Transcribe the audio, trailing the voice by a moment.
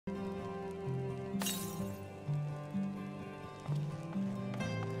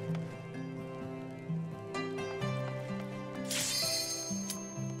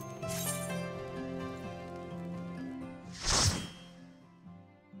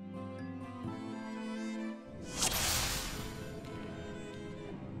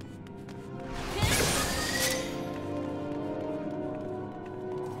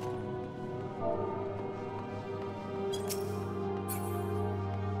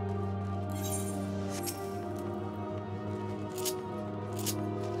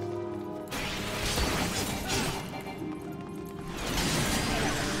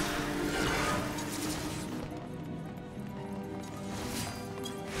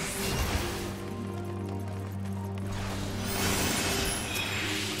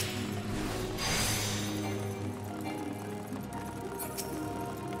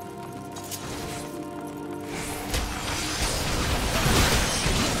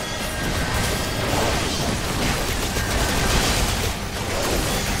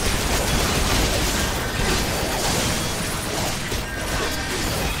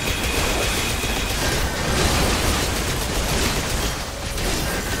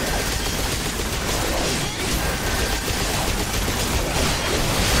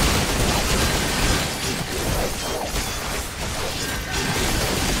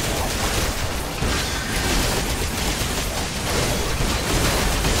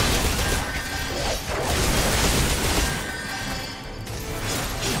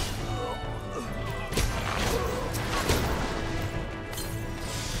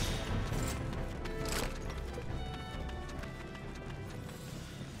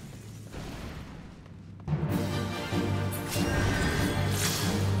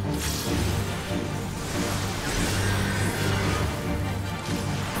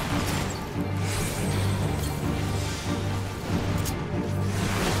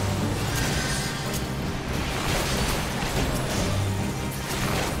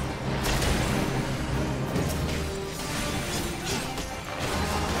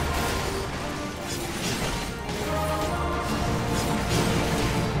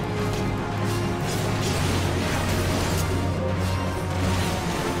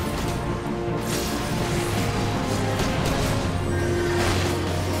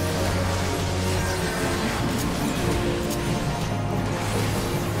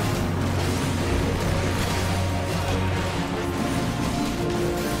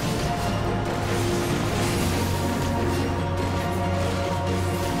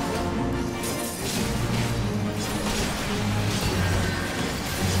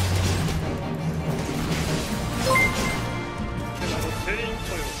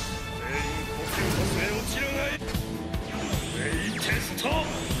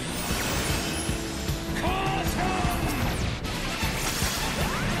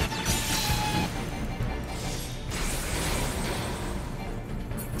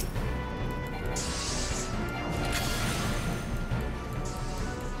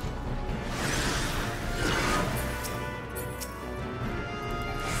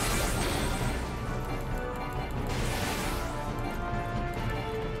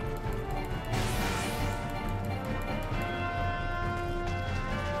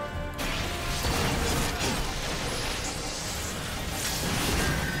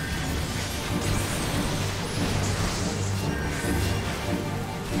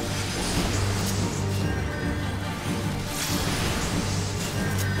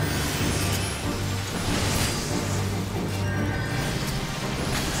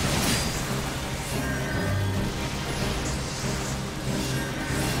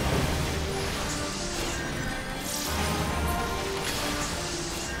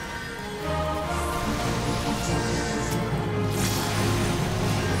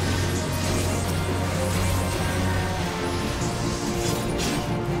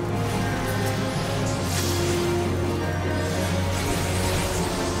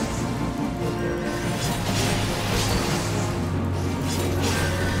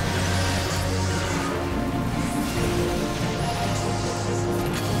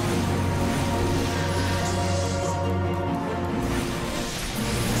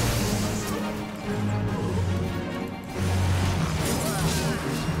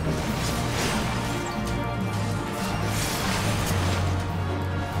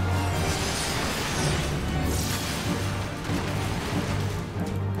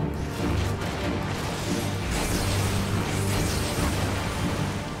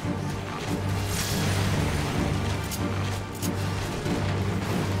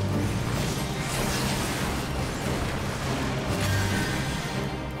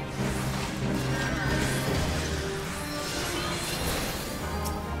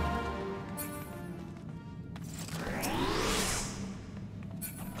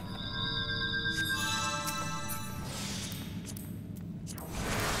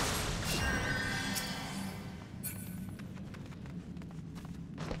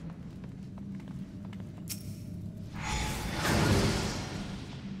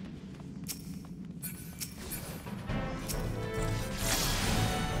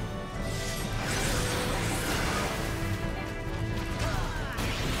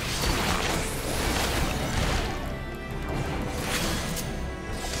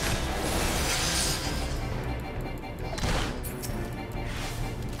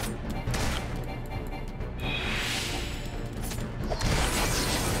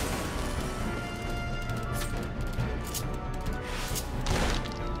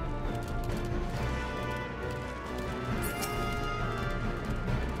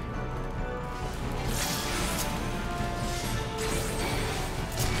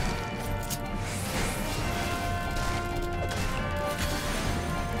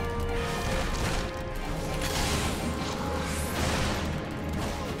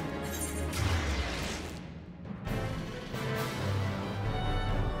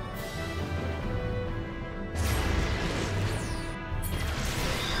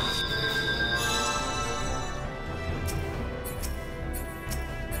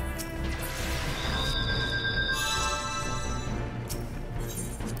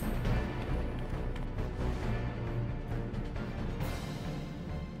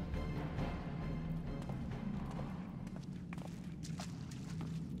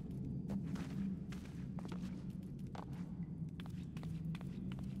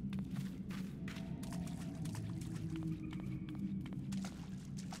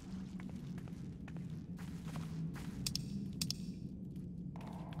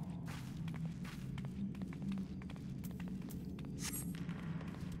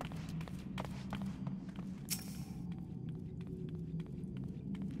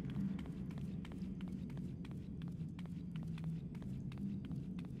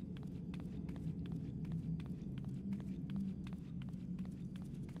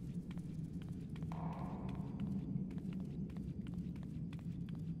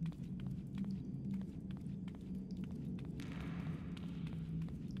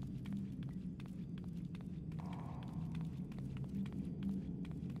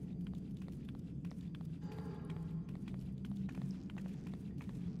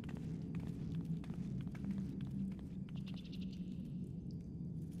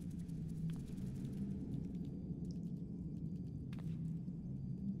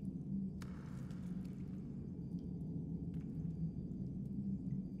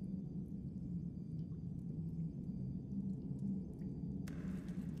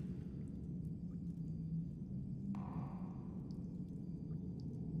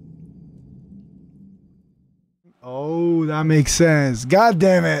Oh, that makes sense. God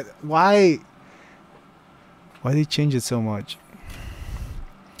damn it. Why? Why they change it so much?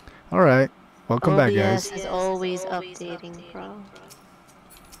 Alright. Welcome back, guys. OBS is always updating, bro.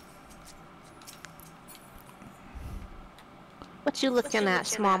 What you looking at,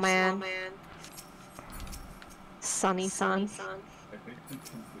 small man? Sunny son.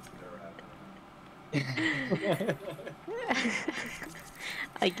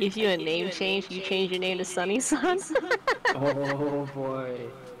 I give you a name change, you change your name to Sunny Son? Oh boy.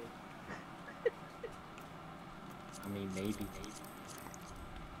 I mean, maybe.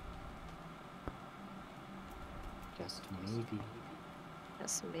 Just maybe.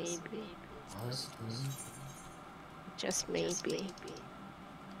 Just maybe. Just maybe. Just maybe.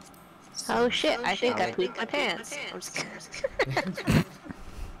 Oh shit, I think I pooped my pants. I'm just kidding.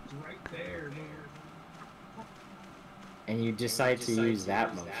 Right there, man. And you decide to use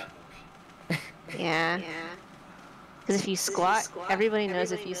that motion. Yeah. Because if you squat, everybody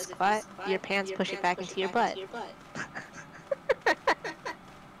knows if you squat, your pants push it back into your butt.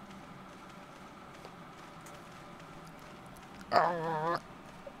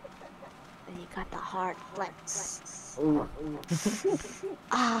 And you got the hard flex. Ooh.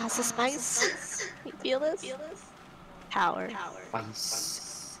 Ah, it's a spice. You feel this? Power.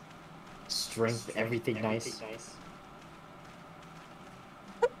 Ice. Strength, everything nice.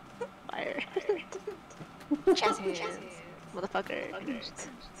 Fire. Chest hands. Motherfucker.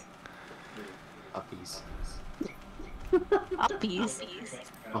 Uppies. Uppies.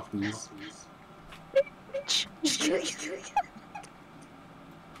 Uppies.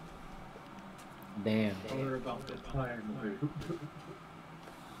 Damn. We're about the time,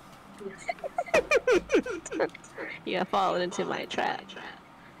 Yeah, falling into my trap.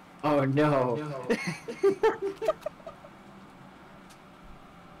 Oh no.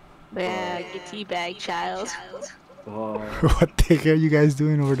 Yeah, get teabag, child. Oh, What the heck are you guys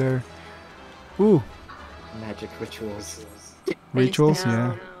doing over there? Ooh, magic rituals. rituals? Face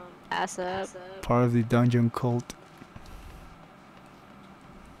down, Yeah. Ass up. Part of the dungeon cult.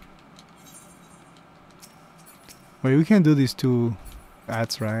 Wait, we can do these two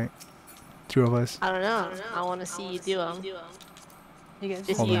ads, right? Two of us. I don't know. I want to see you do them.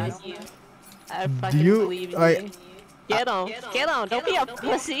 Just Hold you. on. I fucking you- believe in I- you. Get him. Get him. Don't be a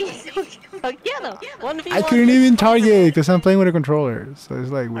pussy. Get him. 1v1. I couldn't even target because I'm playing with a controller, so it's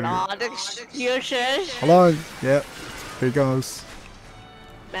like weird. Aw, you sure? Hold on. Yep. Here it goes.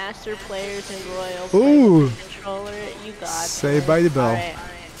 Master players and royal Ooh. controller. You got Saved by the bell. Alright.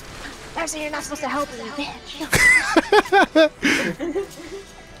 Darcy, you're not supposed to help me, bitch.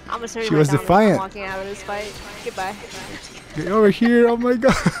 I'm gonna serve She you was right down defiant. when I'm walking out of this fight. Goodbye. Get over here. Oh my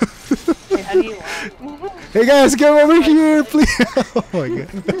god. Wait, how do you walk? Hey guys, get over here, please. Oh my god.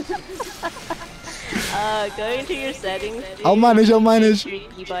 Go into your settings. I'll manage. Your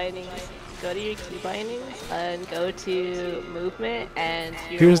key bindings. Go to your key bindings and go to movement and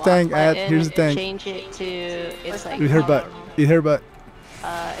your Here's the walk thing, Ad, button, here's the thing. Change it to it's like Eat her butt. Eat her butt.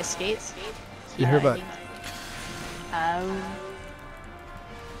 escape. Eat her butt.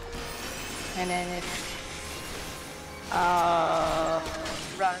 And then it's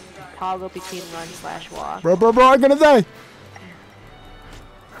run, toggle between run/walk. Bro, I'm gonna die.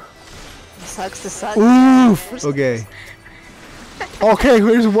 Sucks to suck. Oof. Okay. Okay,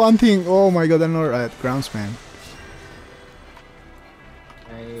 here's one thing. Oh my god, another groundsman.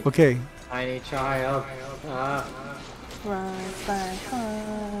 Hey, Okay, tiny child. Run,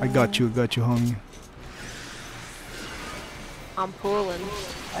 I got you, homie. I'm pulling.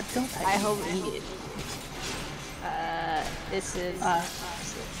 I hope he. This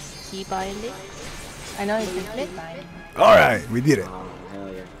is key binding. I know it's key binding. All right, we did it. Oh,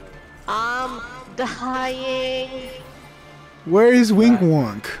 hell yeah. I'm dying. Where is Wink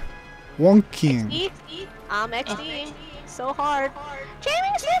Wonk? Wonking. I'm XD. So hard.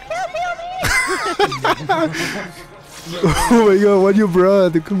 Jamie, kill me. Oh my god, what you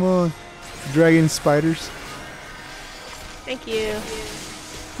brought? Come on. Dragon spiders. Thank you.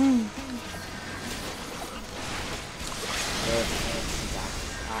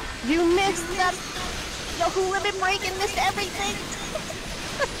 You missed that. Yo, who limit break and missed everything?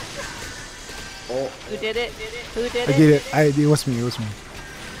 Oh, Who did it? Who did I it? did it. It was me.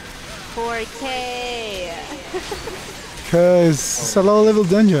 4K. Cause it's a low level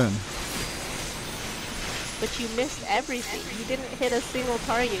dungeon. But you missed everything. You didn't hit a single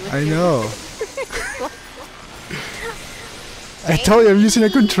target. With I your- know. I told you I'm using a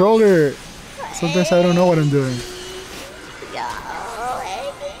controller. Sometimes I don't know what I'm doing.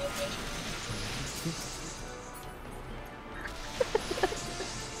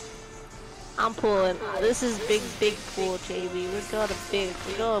 I'm pulling. This is big pool, JB. We're going to big.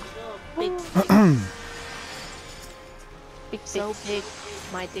 We're going big. So big,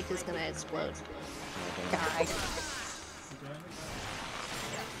 my dick is gonna explode. Die.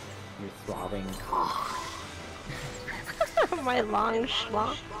 You're throbbing. My long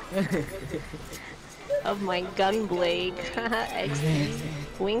schlong of my gun blade. XD.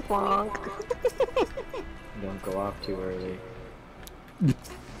 Wink wonk. Don't go off too early.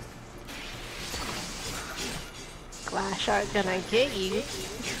 Glass shark gonna get you.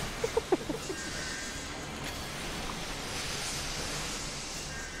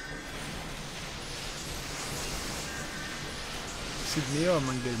 Is it me or am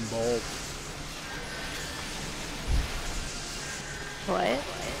I getting bald? What?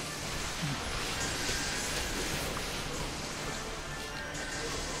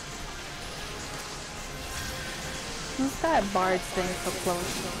 Who's that bard thing so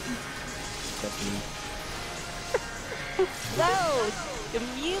close? That's me. Whoa! The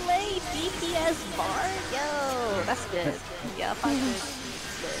melee DPS bar? Yo, that's good. Yeah, I'm good.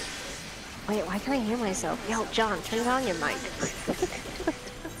 Wait, why can't I hear myself? Yo, John, turn on your mic.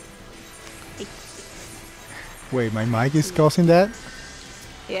 Wait, my mic is causing that?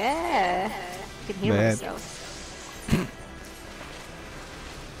 Yeah, I can hear Bad. myself.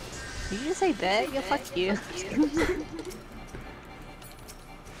 Did you just say that? Yeah, fuck you.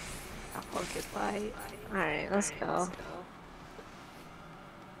 I'll focus light. Alright, let's go.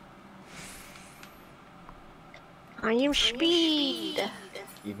 I am speed!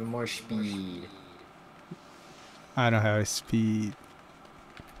 Even more speed. I don't have speed.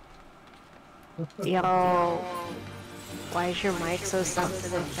 Yo, why is your mic so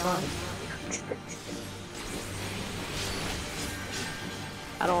sensitive, John?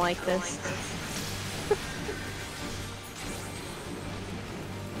 I don't like this.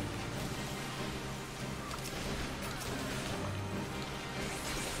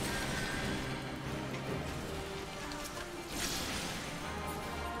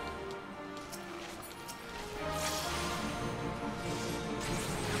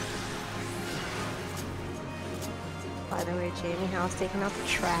 By the way, Jamie, how's taking out the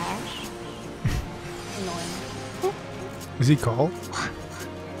trash? Annoying. Is he cold?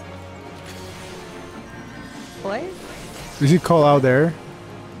 What? Is he cold out there?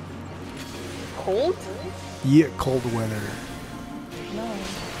 Cold? Yeah, cold weather. No.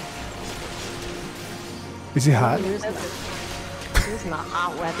 Is it hot? It's not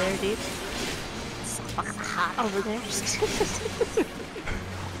hot weather, dude. It's fucking hot over there.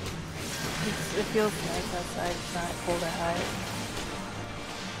 It feels nice outside. It's not cold or hot.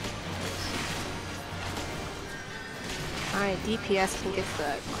 Alright, DPS can get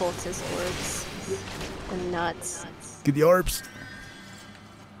the cultist orbs. The nuts. Get the orbs.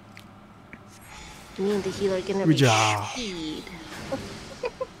 Me and the healer are gonna Good be job. speed.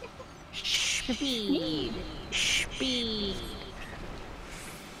 Speed. Speed.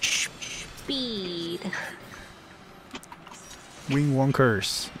 Speed. Wing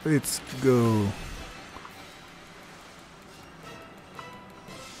wonkers. Let's go.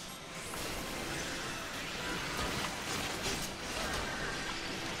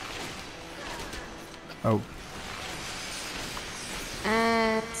 Oh.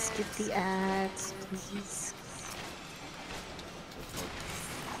 Ads. Get the ads, please.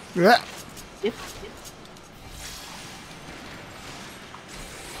 Yeah. Yep.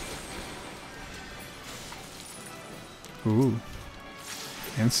 Ooh.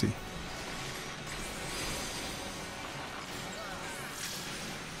 Fancy.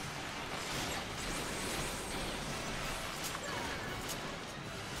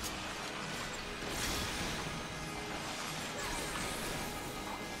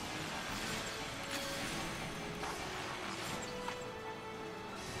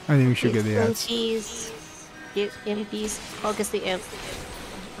 I think we should get the ads. Impies. Get impies. Focus the imp.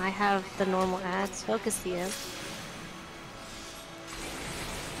 I have the normal ads. Focus the imp.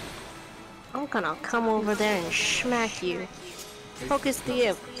 I'm gonna come over there and smack you. Focus the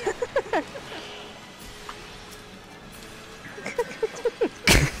imp.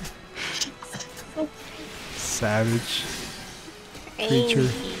 Savage creature.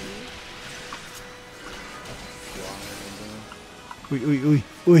 Uy, uy, uy,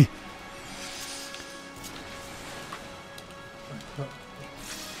 uy.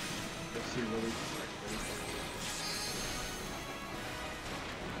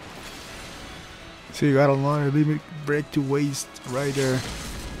 So you got a long limit break to waste right there.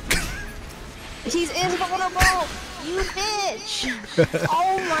 He's invulnerable! You bitch!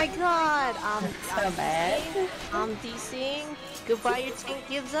 Oh my god! So bad. I'm DCing. Goodbye, your tank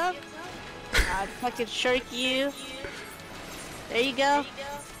gives up. I'd fucking shirk you. There you go.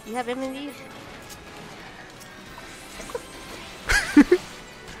 You have immunity.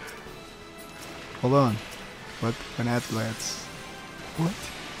 Hold on. What? An athletes? What?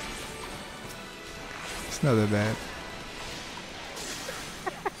 It's not that bad.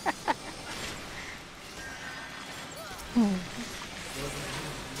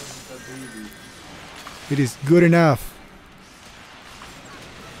 It is good enough.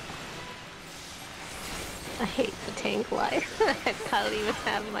 I hate the tank life. I can't even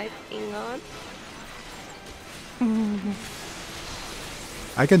have my thing on.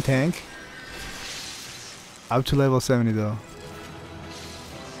 I can tank. Up to level 70 though.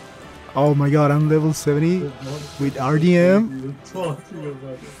 Oh my god, I'm level 70 with RDM? You're talking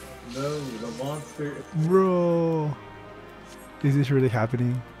about it. No, the monster. Bro. Is this really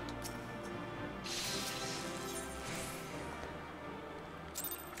happening?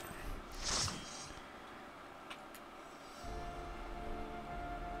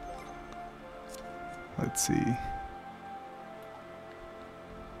 Let's see.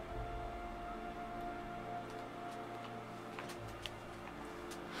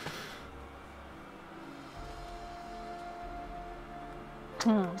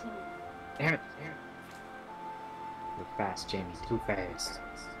 Damn it. You're fast, Jamie. Too fast.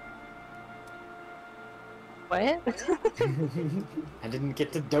 What? I didn't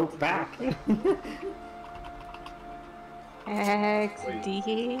get to dope back.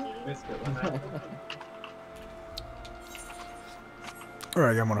 XD. Missed it. What happened?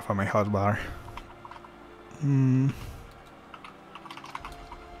 Alright, I'm gonna find my hotbar.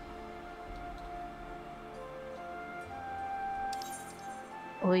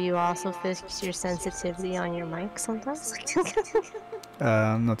 Will you also fix your sensitivity on your mic sometimes?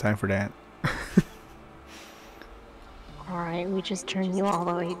 No time for that. Alright, we just turn you all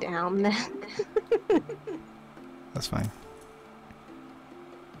the way down then. That's fine.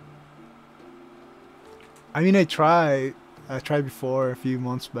 I mean, I tried before a few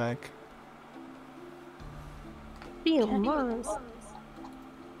months back. Few months.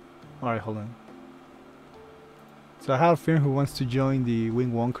 Alright, hold on. So I have a friend who wants to join the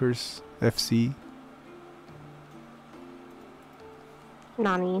Wing Wonkers FC.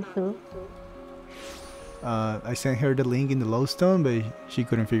 Nani, who? I sent her the link in the Lowstone, but she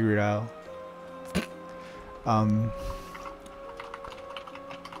couldn't figure it out.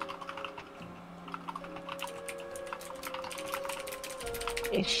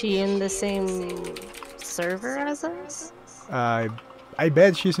 Is she in the same server as us? I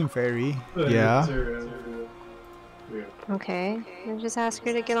bet she's in Fairy. Yeah. Okay, then just ask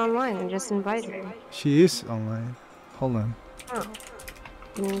her to get online and just invite her. She is online. Hold on. Oh.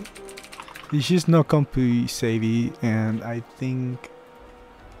 Mm, She's not compy savvy, and I think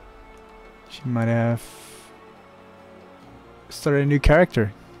she might have started a new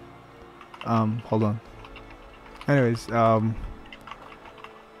character. Hold on. Anyways, I'm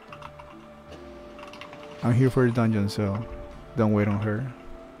here for the dungeon, so don't wait on her.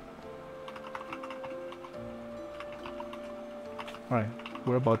 Alright,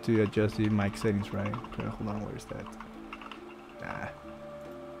 we're about to adjust the mic settings, right? Okay, hold on, where's that? Ah.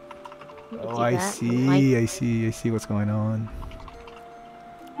 Oh, I see what's going on.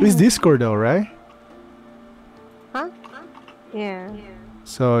 It's Discord though, right? Huh? Yeah.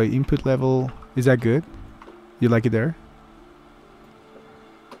 So input level, is that good? You like it there?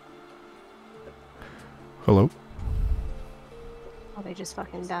 Hello? Oh, they just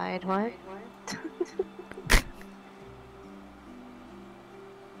fucking died. What?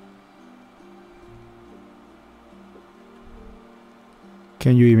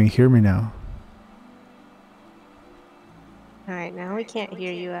 Can you even hear me now? Alright, now we can't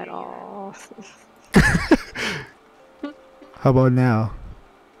hear you at all. How about now?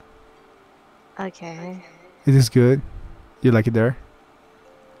 Okay. Is this good? You like it there?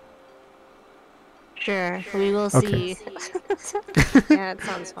 Sure, we will Okay. see. Yeah, it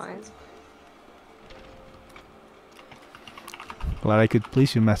sounds fine. Glad I could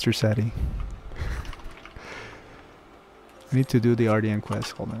please you, Master Sati. I need to do the RDN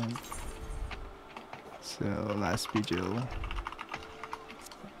quest. Hold on. So, last vigil.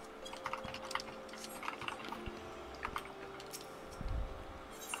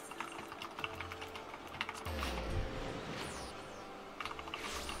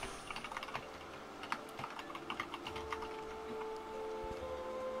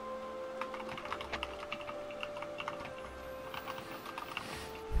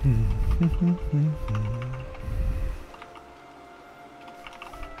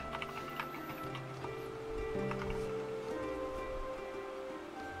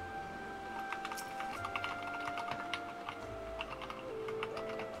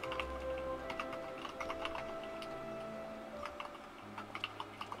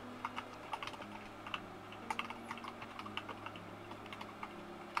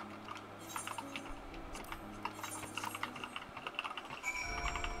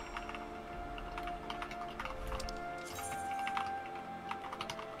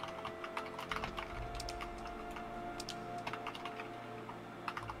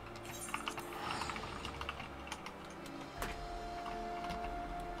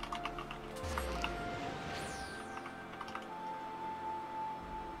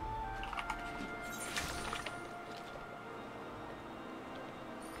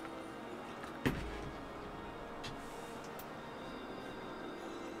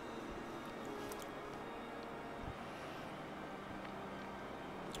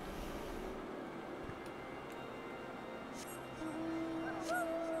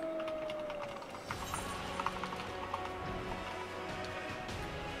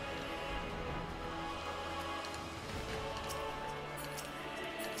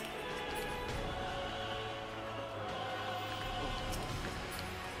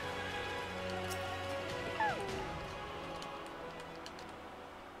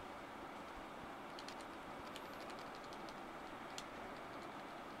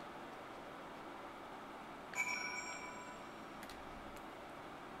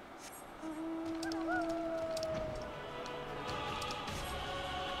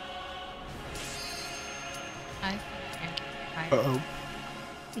 Uh-oh.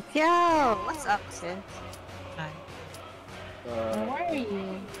 Yo, what's up, sis? Hi. Uh, Where are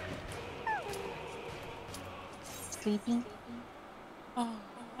you? Sleeping? Oh,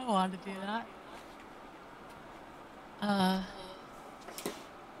 I want to do that. I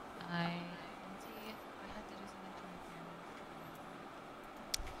had to do something for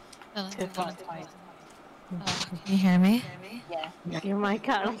my parents. Too far. Can you hear me? Yeah. Your mic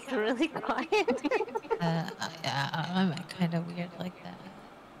got like really quiet. Yeah, I'm kind of weird like that.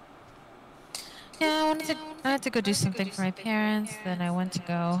 Yeah, I had to go do something for my parents. Then I went to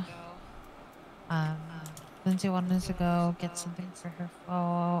go. Lindsay wanted to go get something for her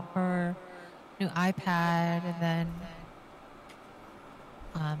phone, her new iPad, and then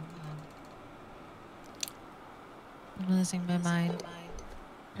I'm losing my mind.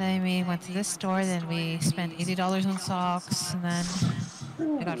 Then we went to this store. Then we spent $80 on socks, and then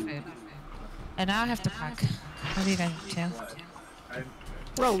I got food. And now I have to pack. What do you guys do?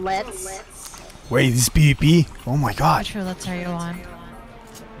 Roulettes. Wait, this is PvP? Oh my god. Which roulettes are you on?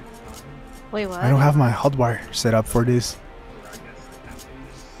 Wait, what? I don't have my hotwire set up for this.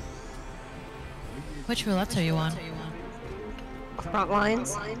 Which roulettes are you on? Front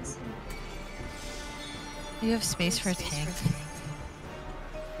lines. Do you have space for a tank?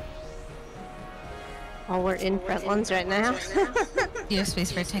 Oh, we're in front lines right now. Do you have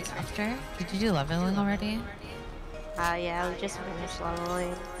space for a tank after? Did you do leveling already? Yeah, we just finished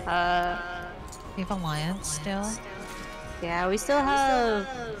leveling. Do you have Alliance still? Yeah, we still have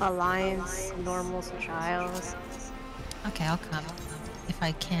Alliance, Normals, and Trials. Okay, I'll come. If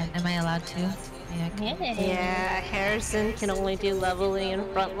I can. Am I allowed to? Yeah, I can. Yeah, Harrison can only do leveling in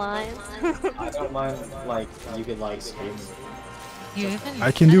front lines. I don't mind, like, you could, like, stream. You even,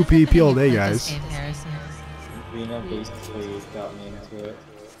 I can do don't even PvP all know you day, played this guys. game, Harrison. Rena basically got me into it.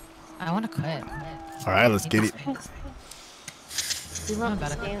 I want to quit. Alright, let's get it. We I'm love about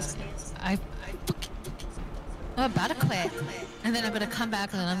this to game. quit. I'm about to quit. And then I'm gonna come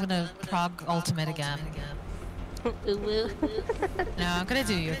back and then I'm gonna prog ultimate again. Ooh woo. No, I'm gonna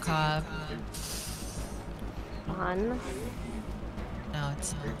do your cob. Fun. No,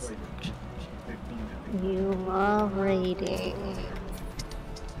 it's not. You love raiding.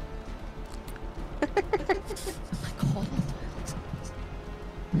 I'm like, hold on.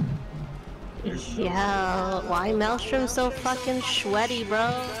 Yeah, why Maelstrom so fucking sweaty,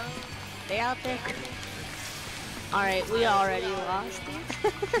 bro? They out there. Alright, we already lost.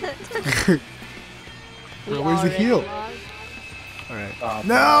 Bro, where's the heal? Alright.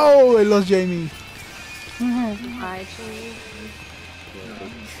 No! I lost Jamie. Alright, Jamie.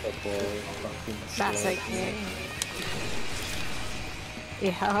 That's okay. Yo,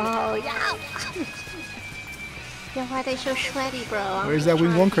 yeah. Yo, why they so sweaty, bro? I'm Where's just that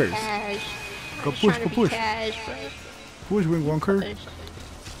wing trying to be wonkers? cash. Go I'm just push, trying go to be push. cash, bro. Push, wing wonker. Push.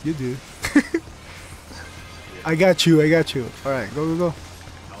 You do. I got you, I got you. Alright, go, go, go.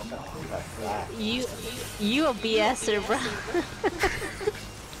 You a BSer, bro.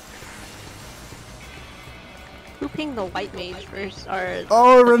 Who pinged the white mage first? Or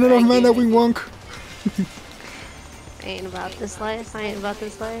Oh, run out of mana, wing wonk. I ain't about this life. I ain't about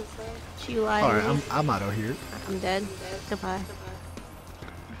this life. She lied. Alright, I'm out of here. I'm dead. Goodbye.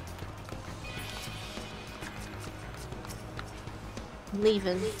 I'm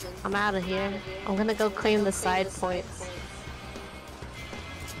leaving. I'm out of here. I'm gonna go claim the side points.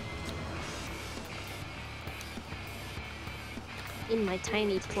 In my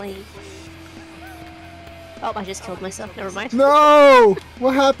tiny plane. Oh, I just killed myself. Never mind. No!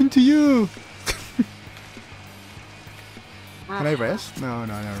 What happened to you? Can I rest? No,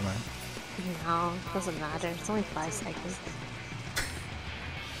 no, never mind. No, doesn't matter. It's only 5 seconds.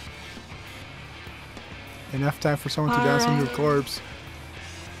 Enough time for someone to dance on your corpse.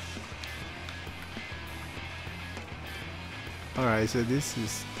 Alright, so this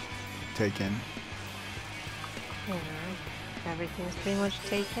is taken. Yeah, everything's pretty much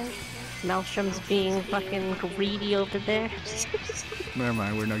taken. Maelstrom's being fucking greedy over there. Never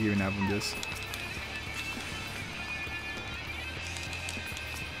mind, we're not giving up on this.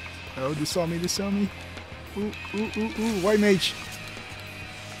 Oh, they saw me, they saw me. Ooh, ooh, ooh, ooh, white mage.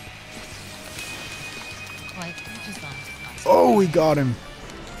 Like, just on. Oh, we got him.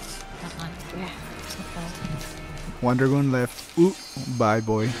 Yeah. One dragon left. Ooh, bye,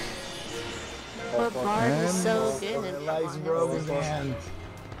 boy. But Bard is so good in man.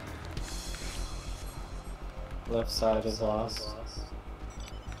 Left side is lost.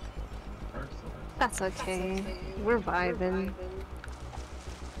 That's okay. We're vibing.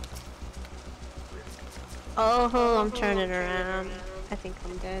 Oh, I'm turning around. I think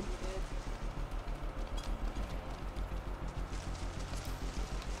I'm dead.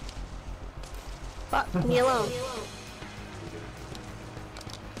 Fuck, leave me alone.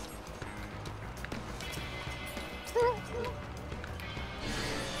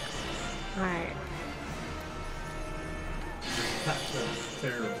 Alright. That's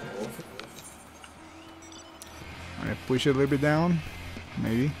terrible. Alright, push it a little bit down.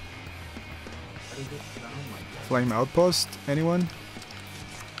 Maybe. Flame outpost, anyone?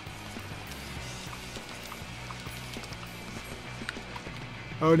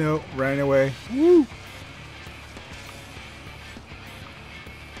 Oh no, ran away. Woo!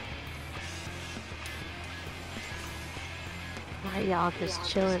 Why are y'all just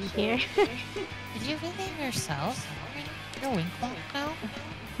chilling here? Did you rename yourself? You're Winkle now?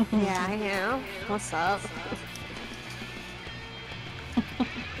 Yeah, I am. What's up?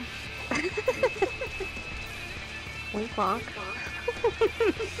 Wink wonk.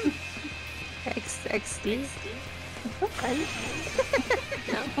 XD? Friend?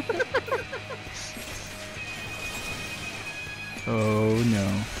 No. Oh no.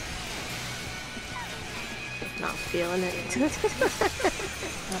 Not feeling it. Not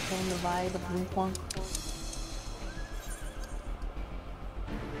feeling the vibe of Blue Punk.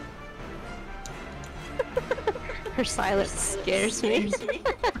 Her silence scares me.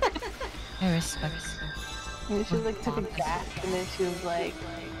 I respect. And she like took a gap and then she was like,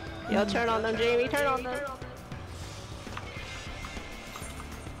 Yo, turn on them, Jamie, turn on them.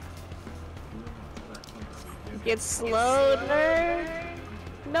 Get slowed, nerd.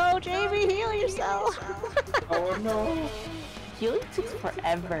 No, Jamie, heal yourself. Oh no! healing took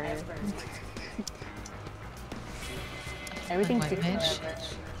forever. Everything Like took white mage? forever.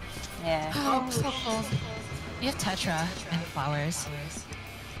 Yeah. Oh, so cool. You have Tetra and flowers.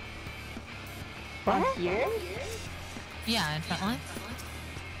 From here? Yeah, in Frontlines.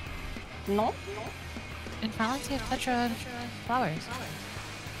 No. In Frontlines, you have Tetra and flowers.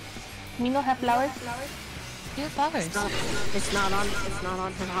 We don't have flowers. You have flowers. It's not on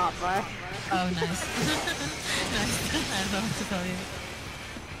her hotbar. Oh, nice. Nice. I don't know what to tell you.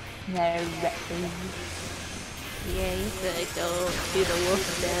 No. Yeah, you have to like, go do the wolf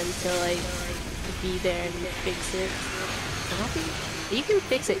den to like be there and fix it. I don't think you can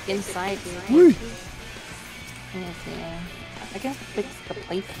fix it inside here. Woo! Yes, yeah. I can fix the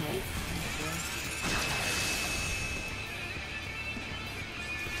placement.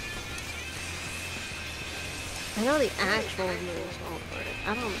 I know the actual moves won't work.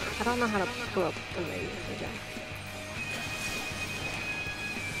 I don't know how to pull up the menu for that.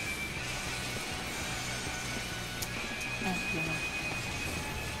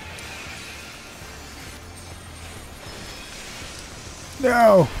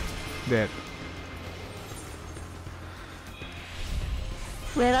 No! Dead.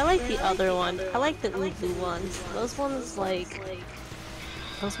 Man, I like the other one. I like the blue ones. Those ones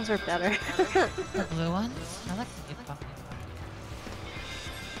those ones are better. The blue ones? I like the blue one.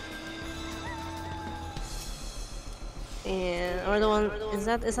 And or the one is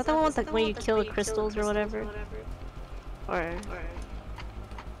that the one with like when you kill the crystals or whatever? Or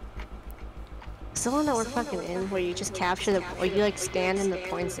it's the one that we're fucking in where you just capture the or you like stand in the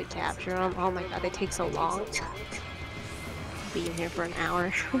points to capture them. Oh my god, they take so long. Be in here for an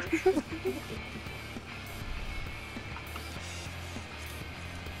hour.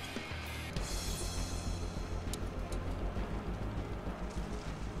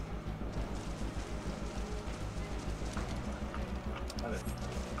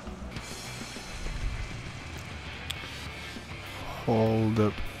 Hold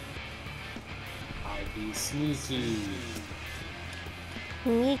up. I'll be sneaky.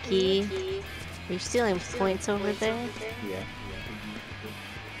 Sneaky. Are you stealing points over there? Yeah.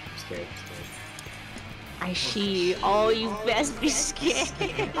 I'm scared. I see. Oh, you best be scared.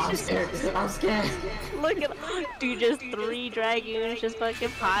 I'm scared. I'm scared. Look at dude, just 3 dragoons just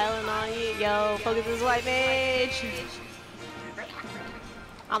fucking piling on you. Yo, focus this white mage.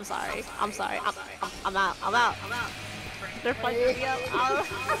 I'm sorry. I'm out. They're fucking me up.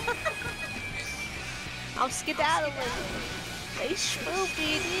 I'm skedaddling. They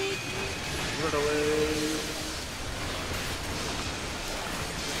swoopy, dude. Run away.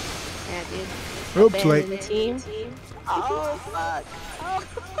 Yeah, dude. Oops, Abandon late. team. Oh, fuck. Oh.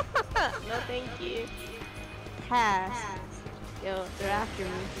 No, thank you. Pass. Yo, they're after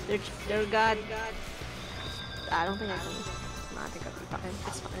me. They're god. I don't think I can. No, I think I'll be fine.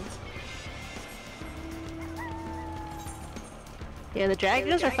 It's fine. Yeah, the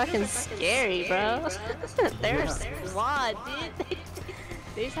dragons are fucking scary, bro. They're a squad, dude.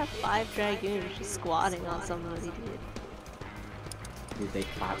 They just have 5 dragoons just squatting on somebody, dude. Dude, they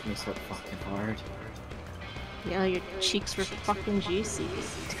clapped me so fucking hard. Yo, your cheeks were fucking juicy.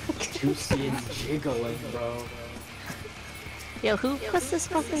 Juicy and jiggling, bro. Yo, who puts this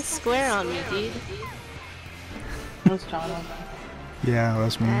fucking square on me, dude? That was John. Yeah,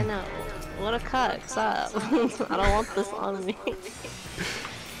 that's me. I know. What a cuck. Stop. I don't want this on me.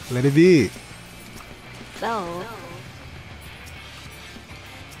 Let it be. No.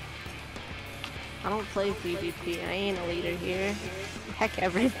 I don't play PvP. I ain't a leader here. Heck,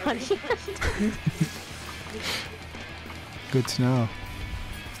 everybody. Good to know.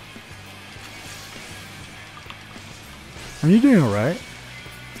 Are you doing alright?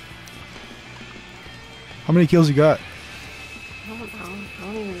 How many kills you got? I don't know. I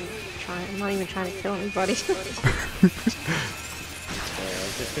don't even try. I'm not even trying to kill anybody. Yeah,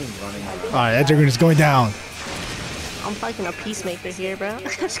 I've just been running around. Alright, that dragon is going down. I'm fucking a peacemaker here, bro.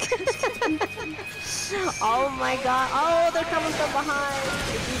 Oh my god. Oh, they're coming from behind.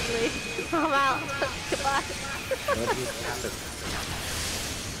 Usually. I'm out. Goodbye. What just happened?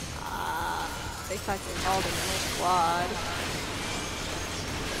 They fucking called in a squad.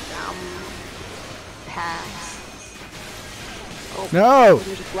 Pass. Oh, No!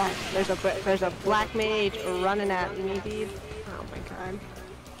 there's a black mage running at me, dude. Oh my god.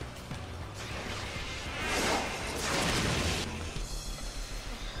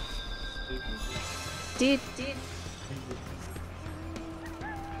 Dude.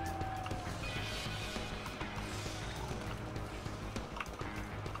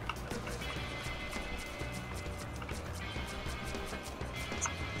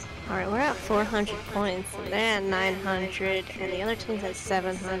 Alright, we're at 400 points, and they're at 900, and the other team's at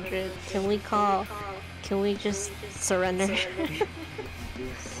 700. Can we just surrender? He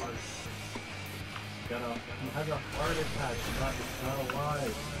has a heart attack. He's not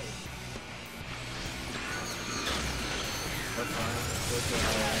alive. That's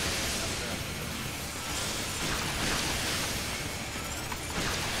fine.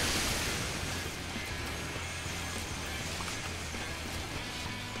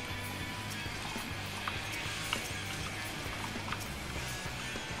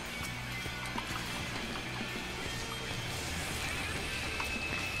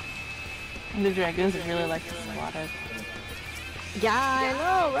 The dragons really like to slaughter. Yeah, I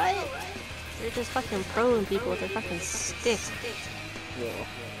know, right? They're just fucking proing people with their fucking sticks.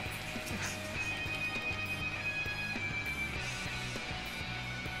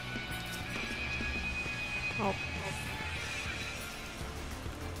 Oh.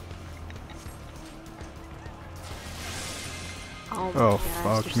 Oh, my Oh, gosh,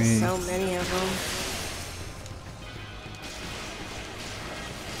 fuck there's me. so many of them.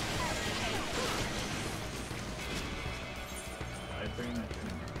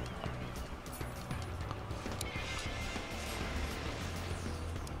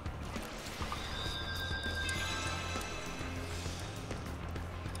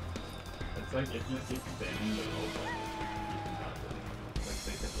 It's like if you keep spamming the roll button, you can have it. Like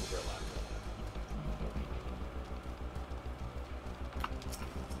they can overlap.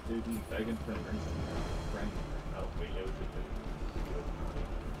 Dude, he's begging for mercy. Frank, oh wait, it was just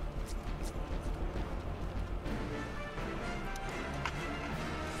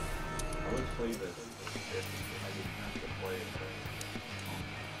I would play this if I didn't have to play it.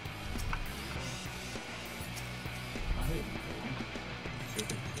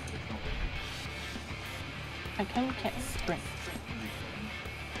 I kind of can't sprint.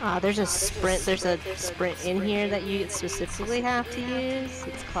 There's a sprint in here that you specifically have to use.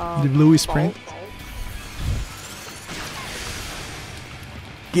 It's called The bluey sprint. Bolt.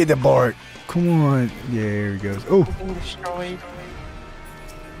 Get the board. Come on. Yeah, here he goes. Oh, Getting destroyed.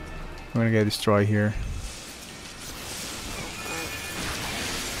 we're gonna get destroyed here.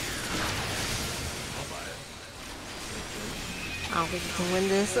 I don't think you can win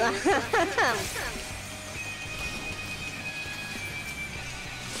this.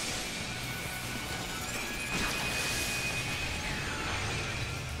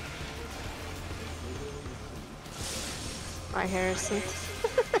 Bye, Harrison.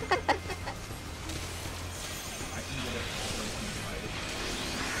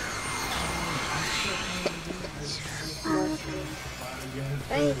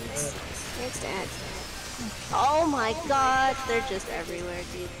 Thanks. Thanks, Dad. Oh my god, they're just everywhere,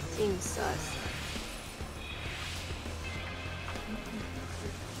 dude. Team sucks.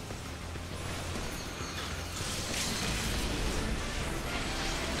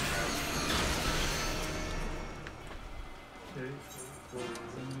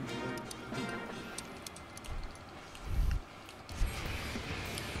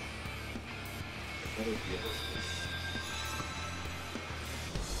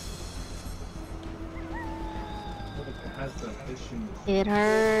 has some issues. It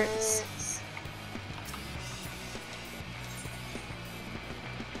hurts.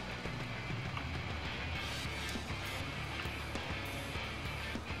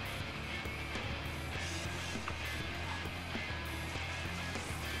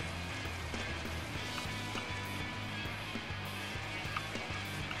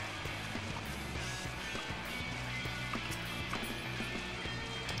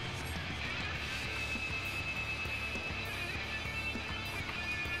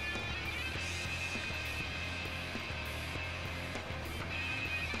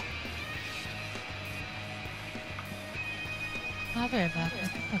 I'll be right back. I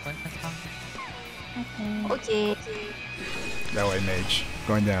think my boyfriend's calling. Okay. That way, mage.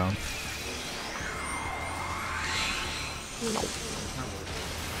 Going down.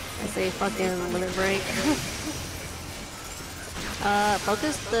 I say fucking limit break.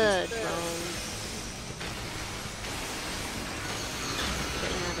 Focus the drones.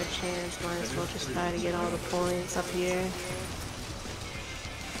 Didn't have a chance, might as well just try to get all the points up here.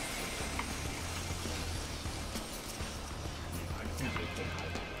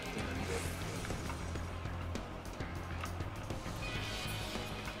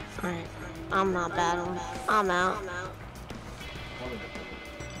 Alright, I'm not battling. I'm out.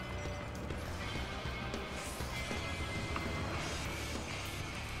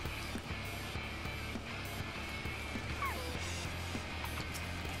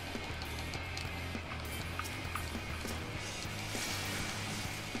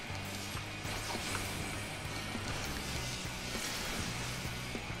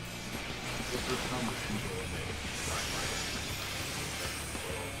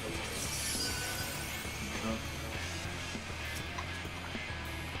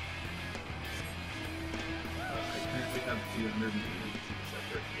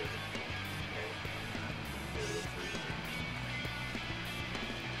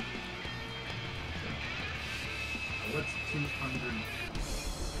 What's 200?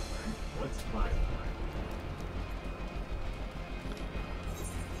 What's 5?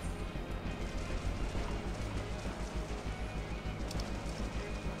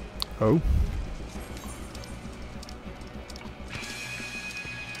 Oh.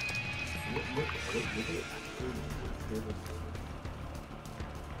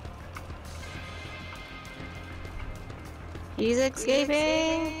 He's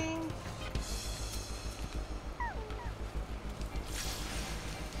escaping!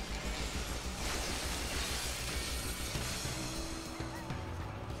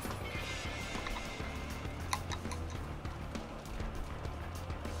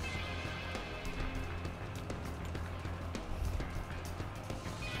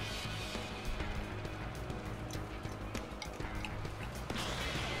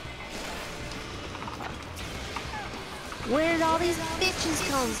 Where did all these bitches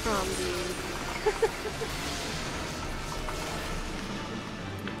come from, dude?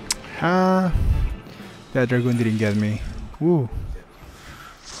 That dragoon didn't get me. Woo.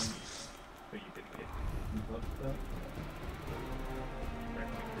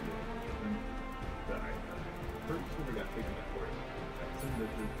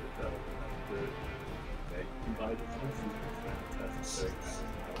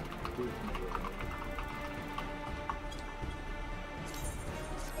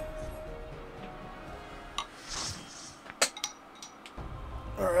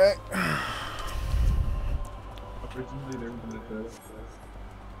 Alright.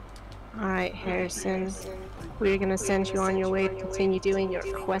 Alright, Harrison. We're gonna send you on your way to continue doing your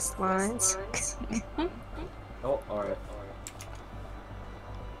quest lines. Oh, alright.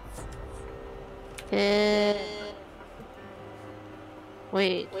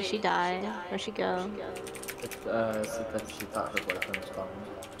 Wait, did she die? Where'd she go? It's, because she thought her boyfriend was calling.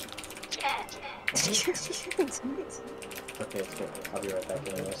 Okay, it's good. I'll be right back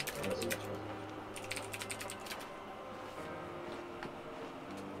anyways.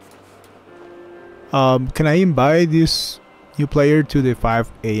 Can I invite this new player to the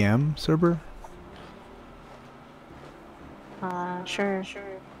 5 a.m. server? Sure.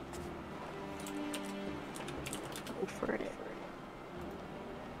 Go for it.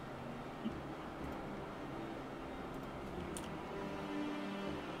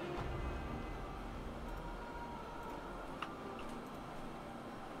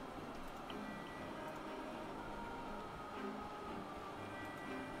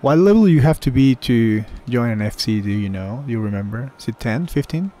 What level you have to be to join an FC, do you know? Do you remember? Is it 10,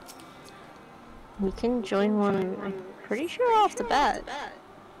 15? We can join one, I'm pretty sure off the bat.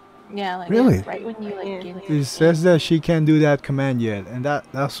 Yeah, like Really? right when you like Yeah. get It says that she can't do that command yet, and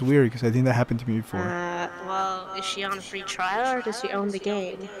that's weird because I think that happened to me before. Well, is she on a free trial or does she own the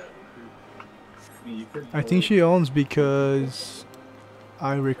game? I mean, you could I think she owns because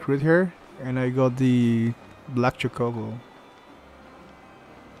I recruit her and I got the black chocobo.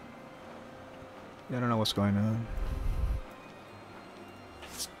 I don't know what's going on.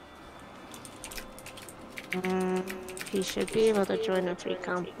 He should be able to join a free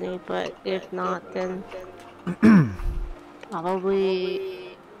company, but if not, then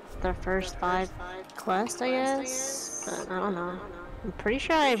probably the first 5 quests, I guess. But I don't know. I'm pretty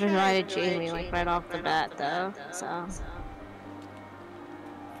sure I've invited Jamie like right off the bat, though. So.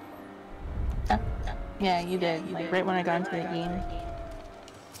 Yeah, you did. Like right when I got into the game.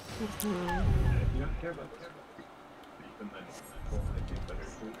 if you don't care about this, you can then pull I think better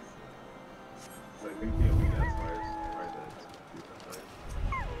too. So I think the only gas fires are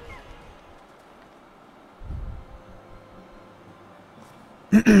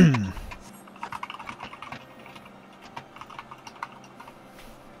the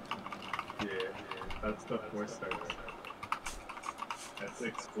Yeah, that's the 4 stars. That's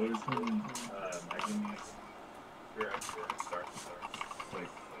explosion, manganese, reactor, star,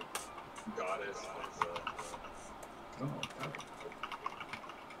 like goddess was oh, okay.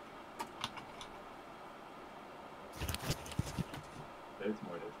 There's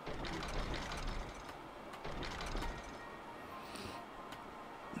more to it.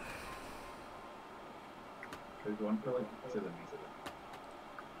 There's one for like to the music.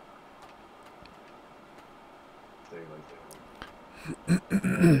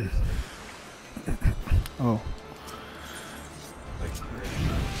 Oh.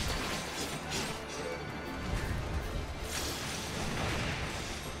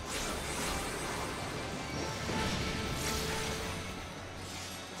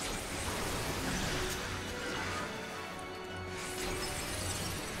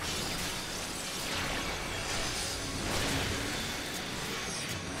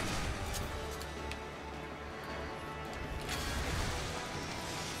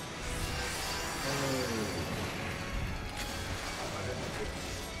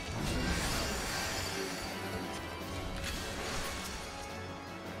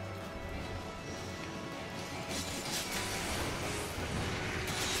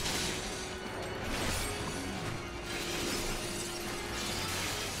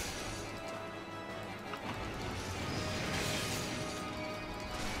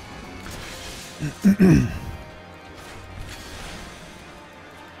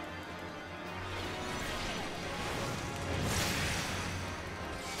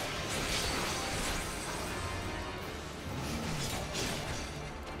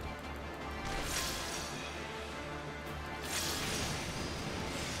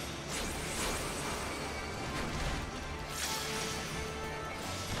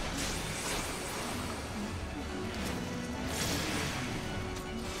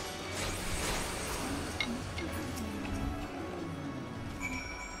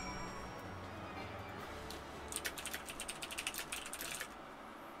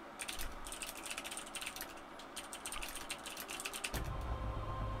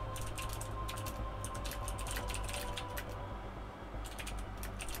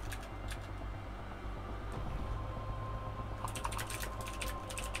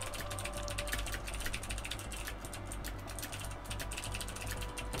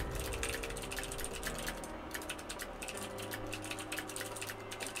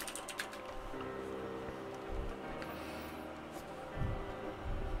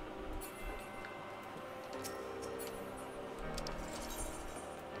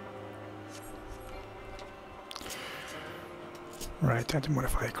 Right, time to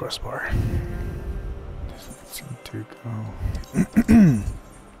modify the crossbar. Doesn't seem to go.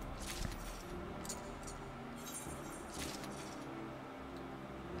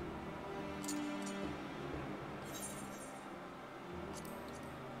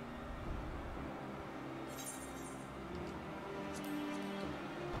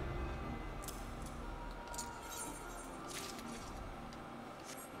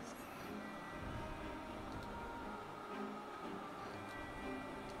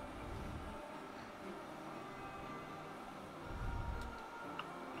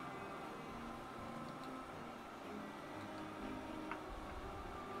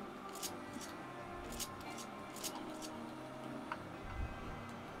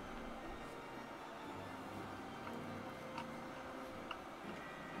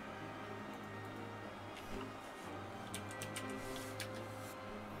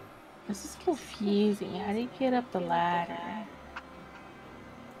 This is confusing. How do you get up the ladder?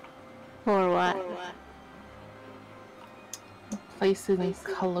 For what? Place in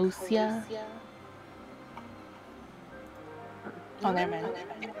Colosia. Oh, never mind.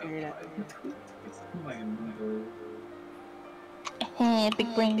 I figured it out. It's something like an illegal. Hey,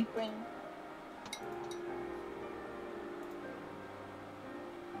 big brain.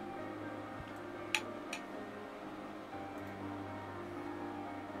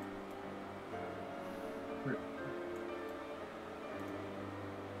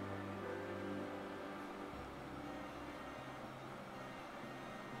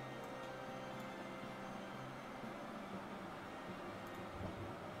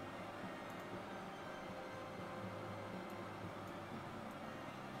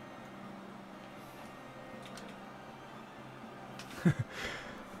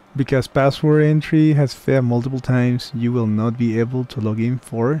 Because password entry has failed multiple times, you will not be able to log in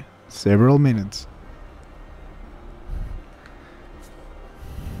for several minutes.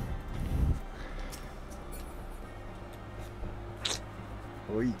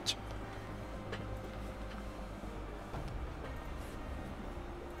 Oich.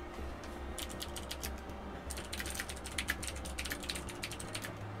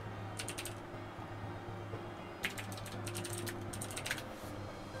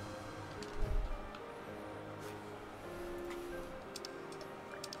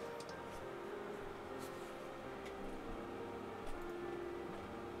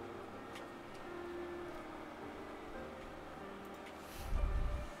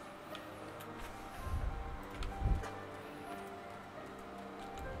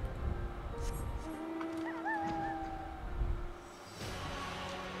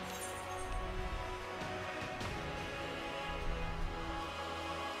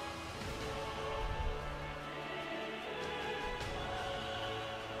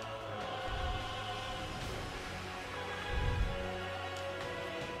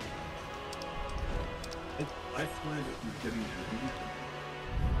 I swear that he's getting everything.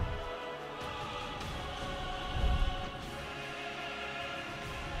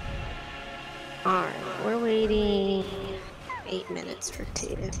 Alright, we're waiting 8 minutes for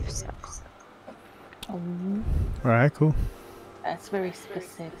Tatum, so. Oh, Alright, cool. that's very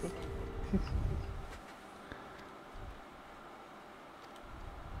specific.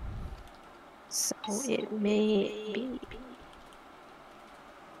 So it may be.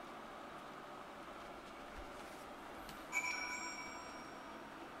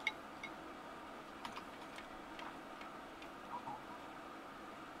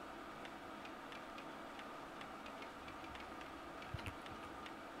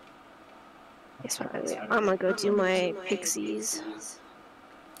 Guess what? I'm gonna go do my pixies.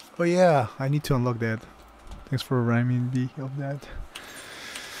 Oh yeah, I need to unlock that. Thanks for reminding me of that.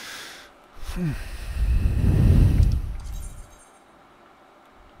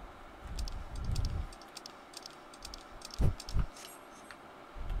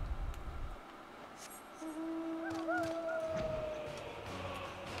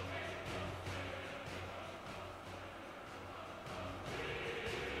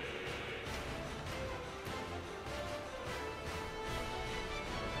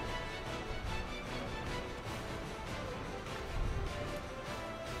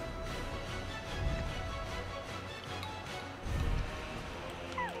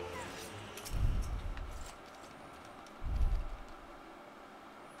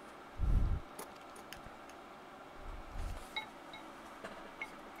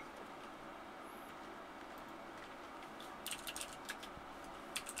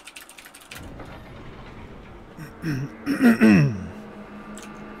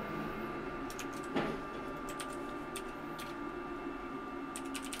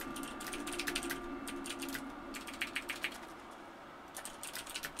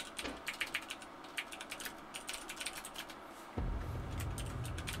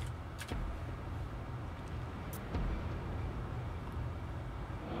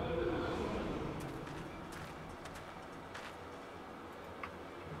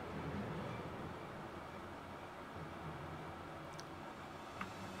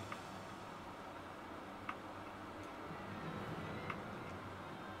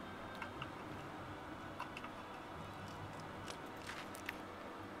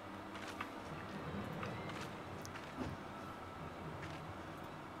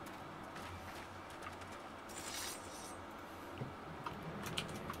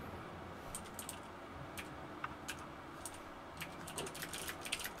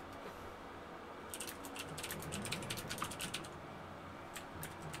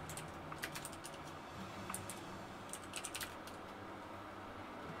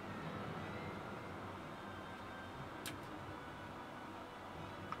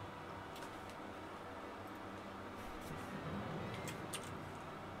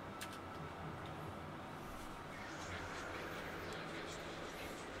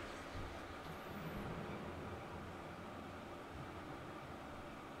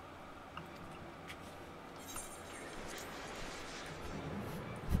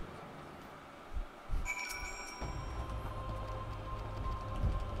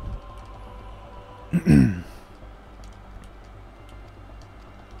 Tin,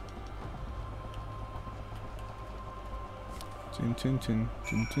 tin, tin,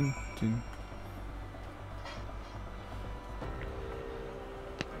 tin, tin, tin.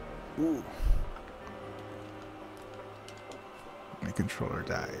 Ooh. My controller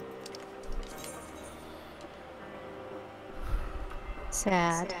died.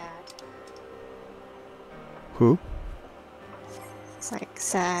 Sad. Who? It's like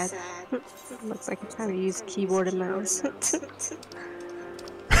sad. Looks like it's time to use keyboard and mouse.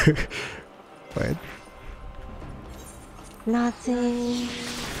 What? Nothing.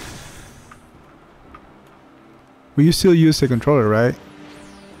 Well, you still use the controller, right?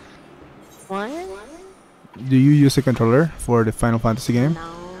 What? Do you use the controller for the Final Fantasy game?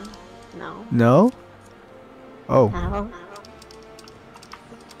 No. No. No? Oh. How?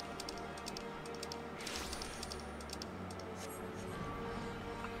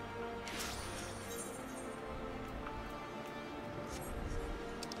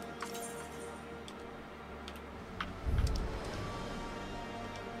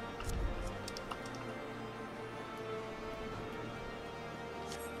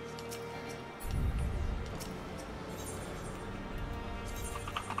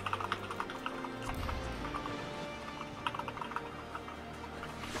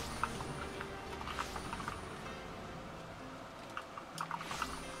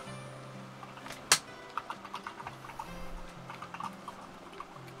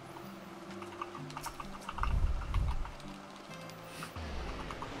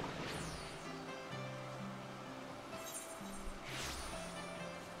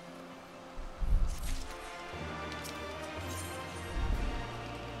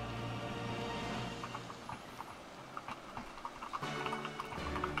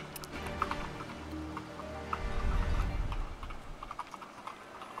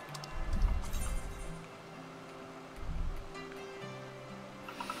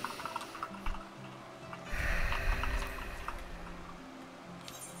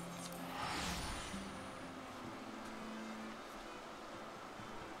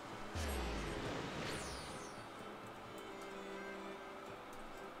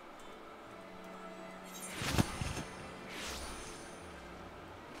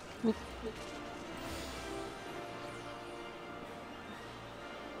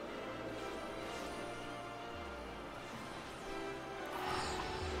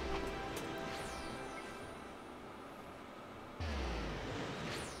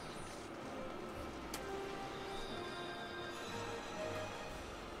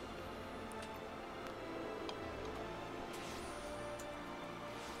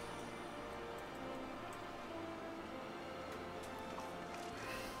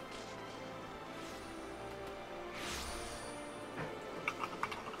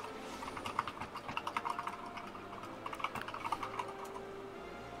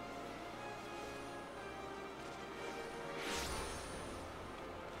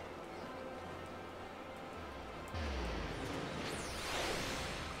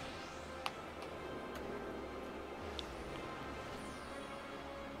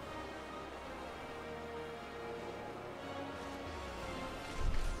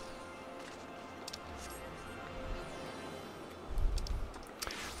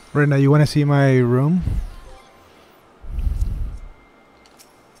 Brenda, you want to see my room?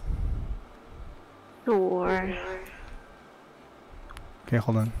 Sure. Okay,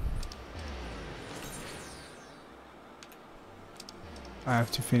 hold on. I have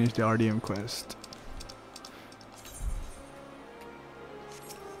to finish the RDM quest.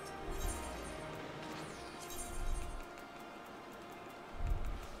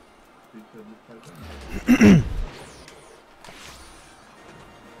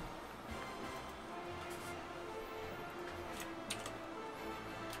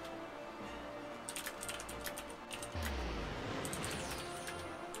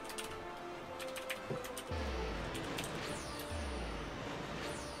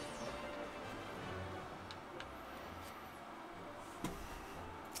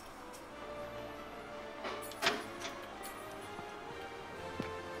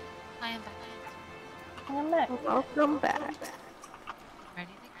 I am back. I'm back. Welcome back.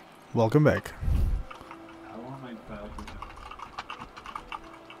 Ready? Welcome back. I want my child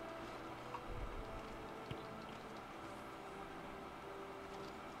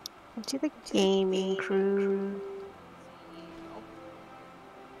to To the gaming crew.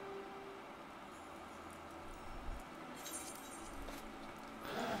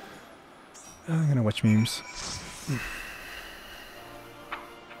 I'm gonna watch memes.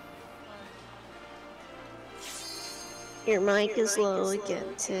 Your mic is low again,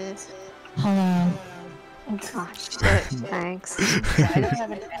 Tiff. Hello. Oh shit, thanks. I don't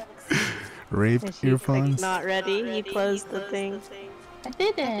have an X. Rape Is she like earphones. not ready? You closed the thing. I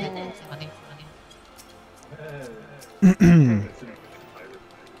didn't. Funny.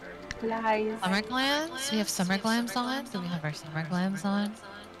 Lies. Summer glams? We have summer glams on? Do we have our summer glams on?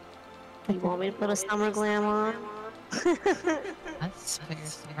 You want me to put a summer glam on? Let's put your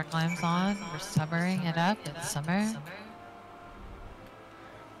summer glams on. We're summering it up. It's summer.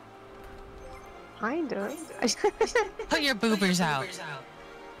 Kind of. Put your boobers out.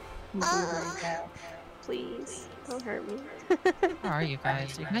 Please, don't hurt me. Where are you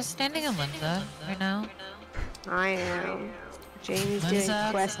guys? Are you guys standing in Linza right now? I am. Jamie's doing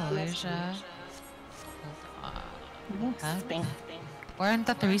Linza, quest. Fallujah. Stink. We're in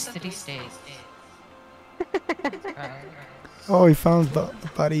the 3 city states. Oh, he found the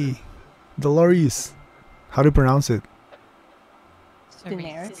body. Dolores. How do you pronounce it?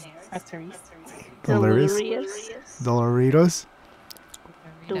 Daenerys. Arteries. Dolores. Doloritos.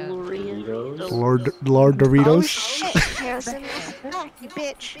 Delirious. Lord Oh Doritos. shit, Harrison. Back, you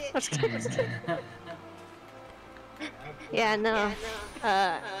bitch. Yeah, no.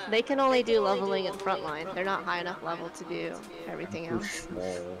 They can only do leveling in frontline. They're not high enough level to do everything else.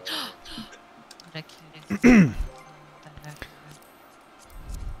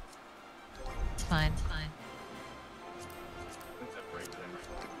 It's fine.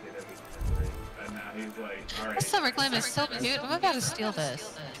 This summer glam is so cute. I'm about to steal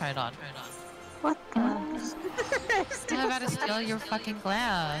this. Try it on. What the? I'm about to steal your fucking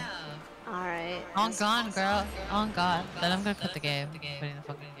glam. Alright. On gone, girl. On gone. Then I'm gonna quit the game. Quitting the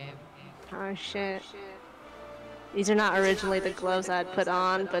fucking game. Oh shit. These are not originally the gloves I'd put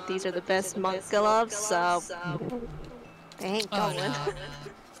on, but these are the best monk gloves, so they ain't Oh going. no.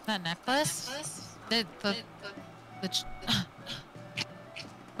 That necklace?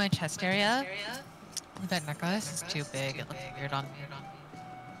 My chest area? That necklace is too big. It looks weird on me.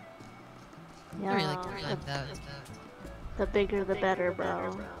 I really Yeah, cool like those. the bigger the better,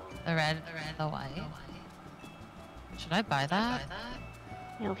 bro. The red, the white. Should I buy that?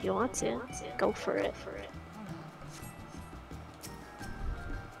 You know, if you want to, go for it.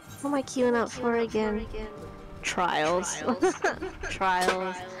 What am I queuing up for again? Trials.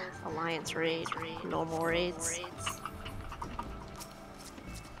 Trials. Alliance raid. Normal raids.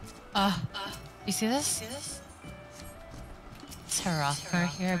 You see this? Sriracha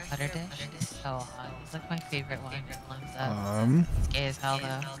here, butter dish. He's so hot. He's like my favorite one. He's gay as hell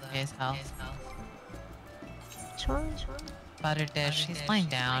though. Gay as hell. Which one? Butter dish. He's laying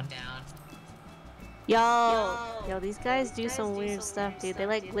down. Yo, these guys do some weird stuff, dude. They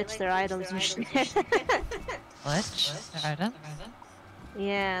like glitch their items and shit. Glitch? Their item?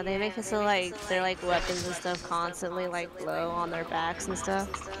 Yeah, they make it so like their like weapons and stuff constantly like glow on their backs and stuff.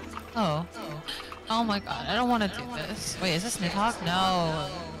 Oh. Oh my god, I don't want to do this. Wait, is this Nidhogg? No.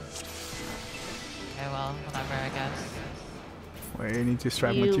 Okay, well, whatever, I guess. Wait, I need to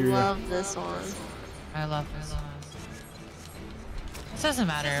strap You material. love this one. I love this one. This doesn't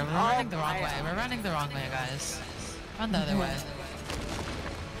matter. We're running the wrong way. We're running the wrong way, guys. Run the other way.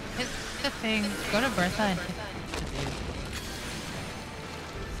 Hit the thing. Go to Bertha and hit the dude.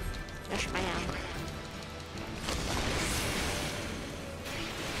 Yes, ma'am.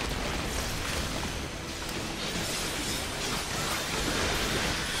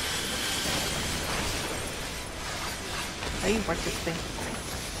 How do you work this thing?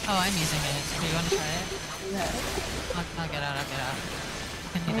 Oh, I'm using it. Do you want to try it? Yeah. I'll get out.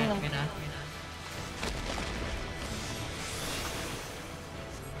 Can you do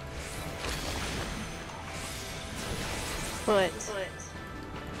it?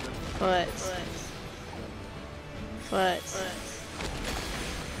 Foot.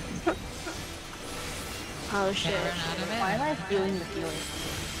 Oh shit. Run out of Why it? am I feeling the feeling?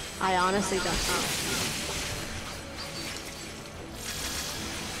 I honestly don't know.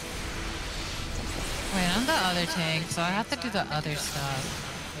 Wait, I'm the other tank, so I have to do the other stuff.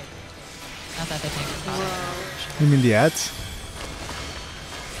 Not the other tank. is not it. You mean the ads?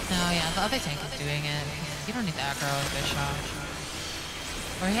 No, yeah, the other tank is doing it. You don't need the aggro with Bishop.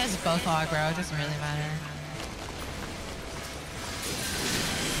 Or he has both aggro, it doesn't really matter.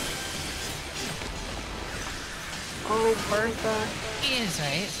 Oh, Bertha. He is,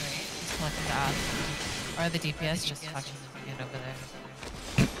 right? He's collecting the ads. Or the DPS just fucking it over there.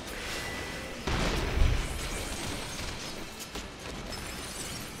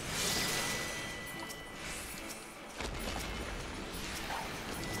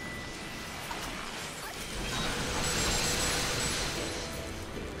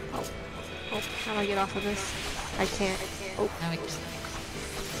 Oh, how do I get off of this? I can't. Oh, Now we can...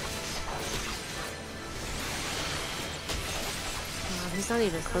 not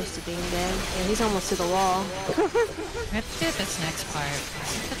even close to being dead. Yeah, he's almost to the wall. We have to do this next part.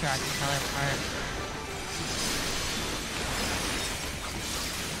 This is the dragon killer part.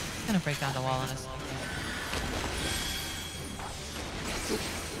 I'm gonna break down the wall in a second.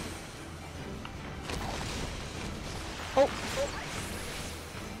 Oh!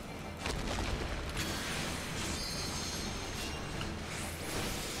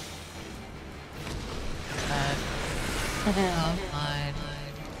 Oh, fine.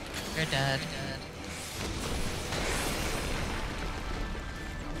 You're dead.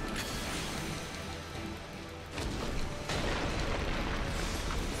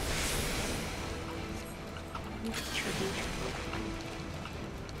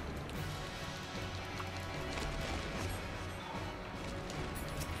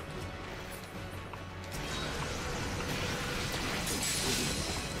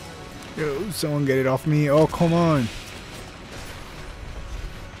 Yo, someone get it off me. Oh, come on.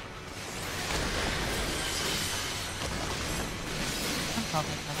 I'm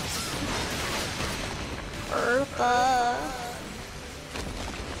probably Bertha!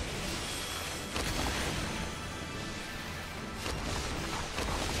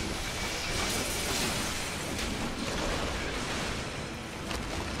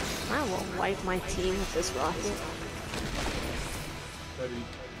 I will wipe my team with this rocket.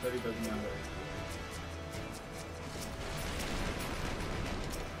 30 doesn't matter.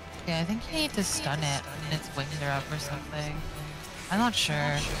 Yeah, I think you need to stun it when its wings are up or something. I'm not sure.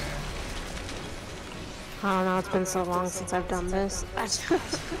 I don't know, it's been so long since I've done this. I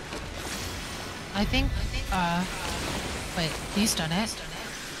think, wait, can you stun it?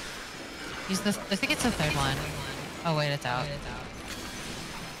 Use the, I think it's the third one. Oh wait, it's out.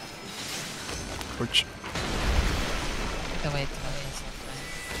 Ouch. Okay, wait,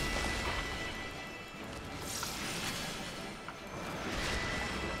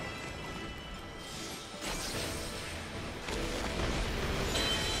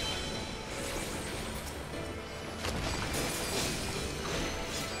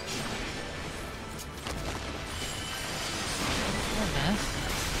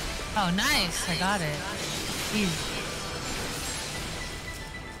 oh, nice! I got it. Jeez.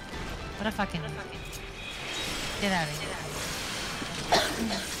 What a fucking... Get out of here.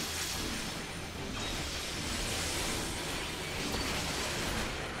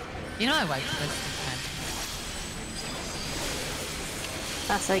 You know I wiped this time.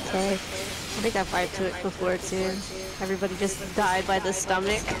 That's okay. I think I've wiped to it before too. Everybody just died by the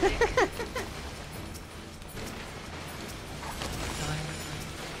stomach.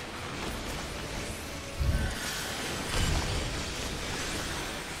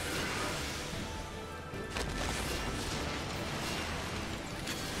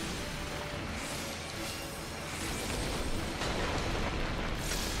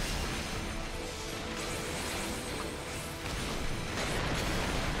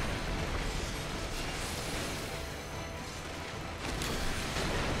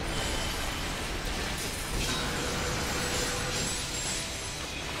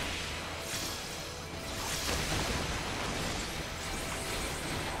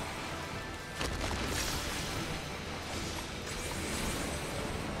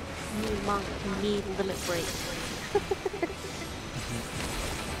 Monk need limit break.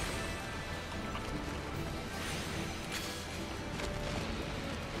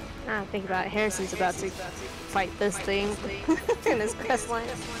 Think about it. Harrison's about to fight this thing in his quest line.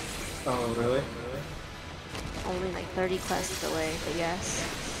 Oh, really? Only like 30 quests away, but yes.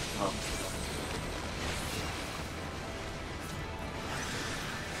 Oh.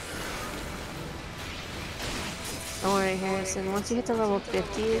 Don't worry, Harrison. Once you get to level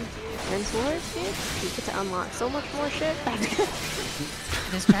 50 and Sword, you get to unlock so much more shit.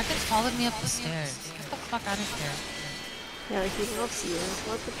 This dragon's followed me up the stairs. Get the fuck out of here. Yeah, like he loves you.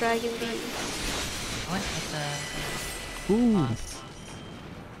 Let the dragon be. I went with the... Ooh. boss.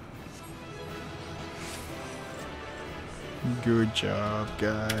 Good job,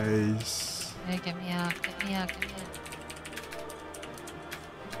 guys. Hey, get me out, get me out,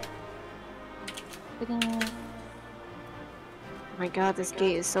 get me out. Oh my god, this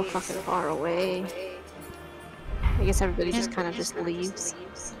gate is so fucking far away. I guess everybody just kind of just leaves.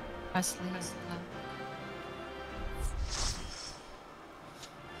 Press leave.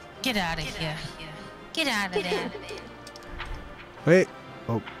 Get out of here. Get out of there. Wait.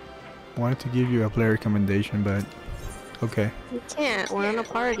 Oh. Wanted to give you a player recommendation, but okay. We can't. We're in a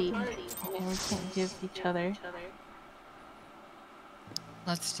party. Yeah, we can't give each other.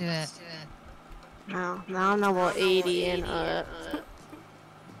 Let's do it. Now I'm level 80 and up.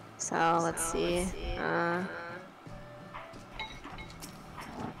 So let's see.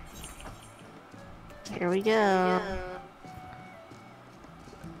 Here we go.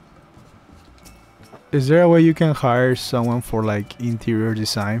 Is there a way you can hire someone for like interior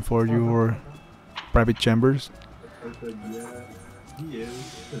design for your private chambers? I said, yeah, he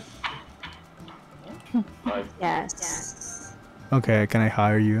is. Yes. Okay, can I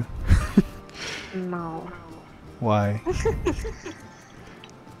hire you? No. Why?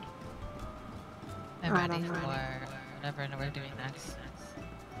 I'm I ready don't for know. whatever we're doing next.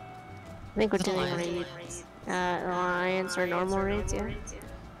 I think we're Is it doing Alliance? raids. Alliance or normal raids, yeah.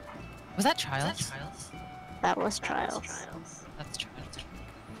 Was that Trials? That was trials. That's Trials.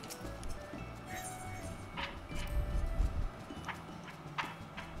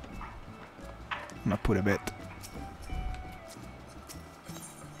 I'm gonna put a bit.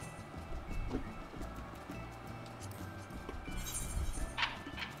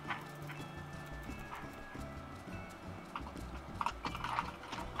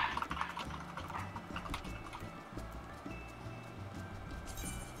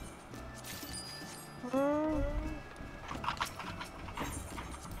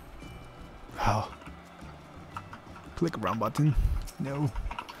 How? Click round button. No.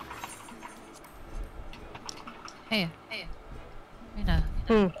 Hey. Rena.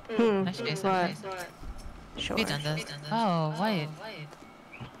 Can I show you something? Sure. Have you done this? Oh, wait.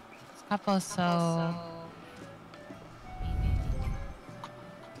 This couple's so...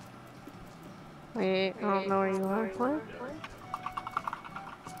 Wait, I don't know where you are. What?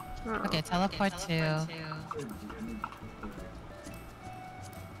 Oh. Okay, teleport to...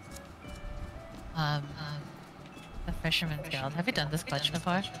 the Fisherman's Guild. Have you done this glitch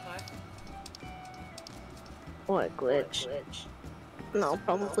before? What glitch? No,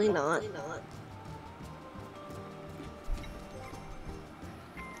 probably not.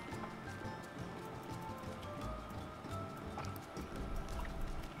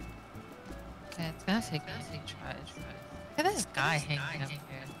 Okay, it's gonna take me a few tries. Look at this guy hanging up here.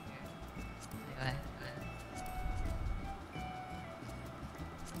 Anyway.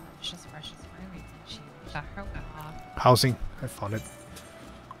 Just brushes my reason. She got her walk. Housing. I found it.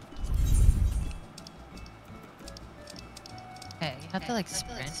 Okay, you have to like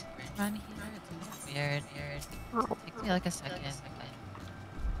sprint run here. It's kind of weird. Oh. Takes me like a second. Let's see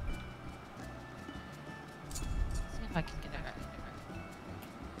if I can get it right.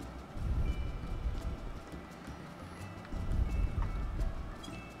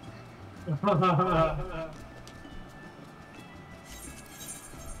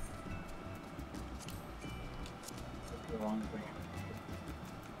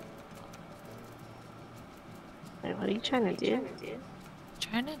 Wait, what are you trying to do?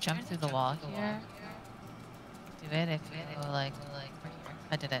 Trying to jump through the wall here. Do it if you go like over here.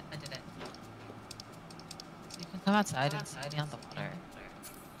 I did it. So you can come outside and see me on the water.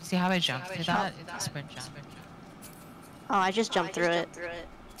 You see how I jumped through that? It's a sprint jump. Oh, I just jumped through it.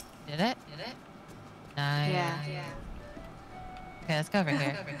 Did it? Nice. Yeah. Okay, let's go over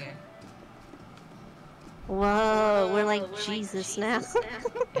here. Whoa, we're like Jesus now.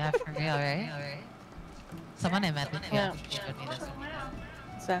 Yeah, for real, right? Someone I met Yeah. showed me this.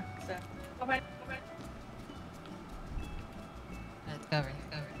 So. Let's go over here.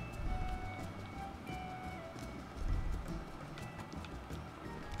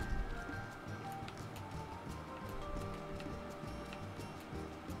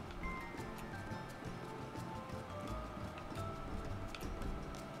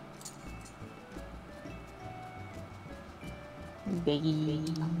 Biggie.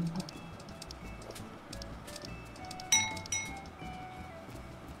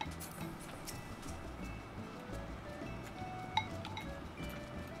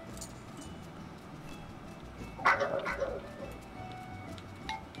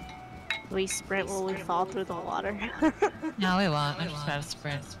 We sprint while we fall through the water. No, we won't. I'm just about to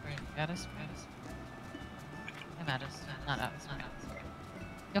sprint. Gotta sprint. I'm out of not out. It's not out.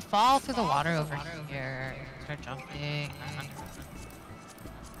 You'll fall through the water over here. Start jumping. Here.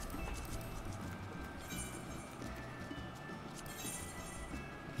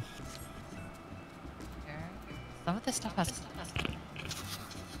 Some of this stuff has. I think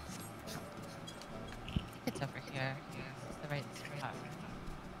it's over here. It's the right spot.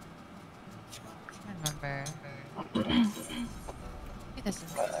 I can't remember. Maybe this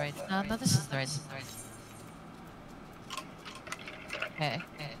is the right. No, this is the right. Okay.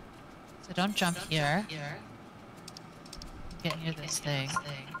 So don't jump here. Get near this thing.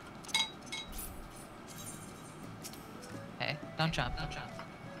 Okay, don't jump.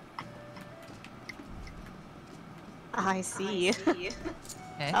 I see you.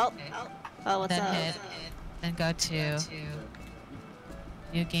 Okay. Oh, what's Then up? hit. Then go to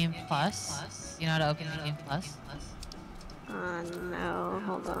New Game Plus. You know how to open New Game Plus? No,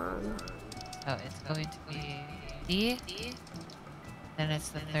 hold on. So it's going to be D. Then it's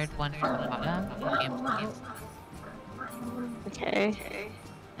the third one from the bottom. New Game Plus. Okay.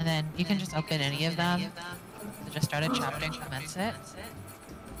 And then you can just open any of them. So just start a chapter and commence it.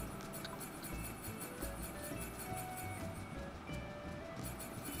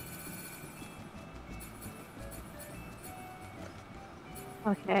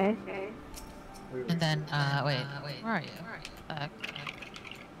 Okay. And then, wait, where are you?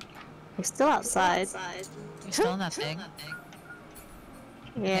 I'm still outside. You're still in that thing?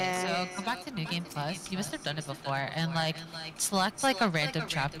 Yeah. Okay, so go back to New Game Plus. You must have done it before. And, like, select, like, a random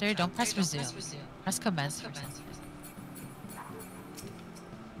chapter. Don't press resume. Press commence for some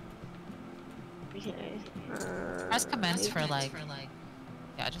reason. Okay. Press commence for, like,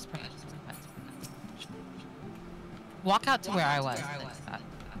 yeah, just press commence. Walk out to where I was.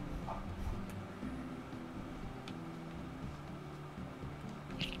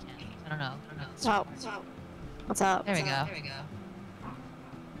 I don't know. Oh. What's up? There we go.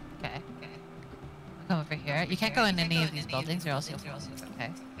 Okay. I'll come over here. You can't go in any of these buildings or else you'll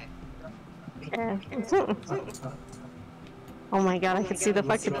okay. Okay. Oh my god, I can see the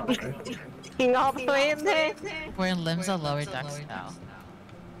fucking thing all the way in there. We're in Limsa Lower Decks now.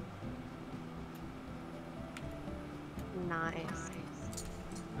 Nice.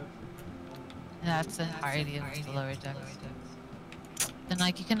 That's the entirety of the lower decks. Then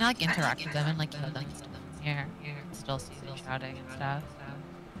like you can like interact with them and like kill them and stuff. Here, you can still see them shouting and stuff.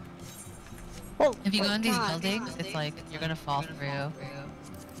 Oh, If you go in these buildings, it's like you're gonna fall through. I think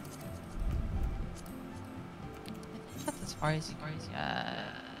that's as far as you can.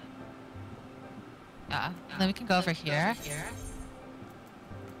 Yeah. Then we can go over here.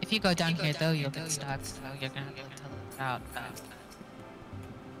 If you go down here though, you'll get stuck, so you're gonna have to like, tell it out.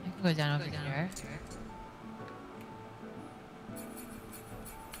 You can go down over here.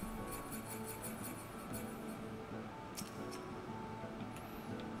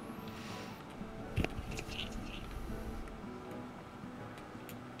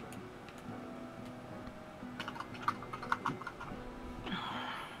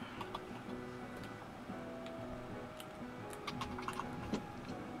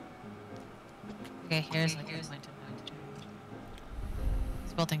 Okay, here's like a point of no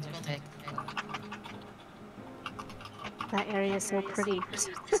These buildings are big. that area is so pretty.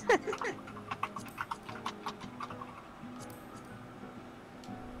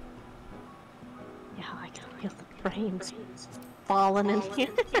 Yeah, I can feel the frames falling in here.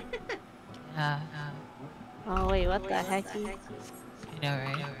 Yeah. Oh wait, what the heck? You know,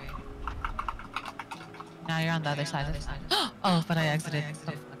 right? Now you're on the other side of the sign. Oh, but I exited. Oh,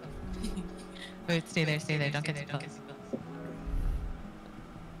 fuck. Wait, stay there, don't get too close.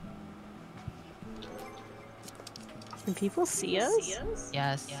 Can people see us?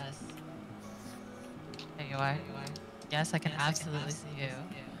 Yes. There you are. Yes, I can absolutely see you.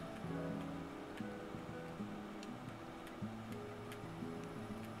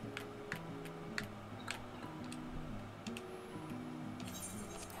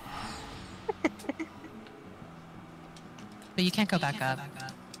 But you can't go back up.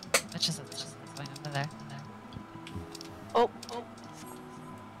 That's just going over there. Oh.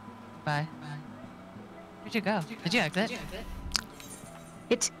 Bye. Where'd you go? Did you exit?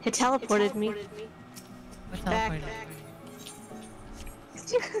 It teleported me. What Back. teleported?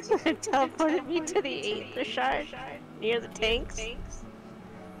 It teleported me to the Aether Shard near the tanks.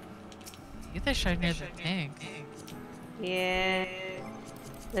 Aether Shard near the tank. Yeah.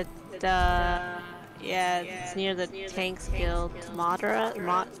 Yeah, it's near the Tanks Guild. No.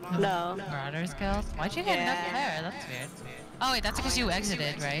 Marauders Guild? Why'd you get up there? That's weird. Oh wait, that's because you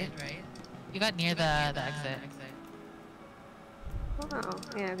exited, right? You got near the exit. Oh,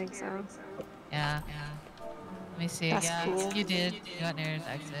 yeah, I think so. Yeah. Let me see. That's yeah, cool. you did. You got near the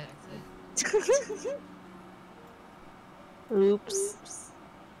exit. Oops.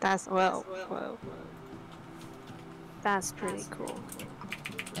 That's, whoa. That's pretty cool.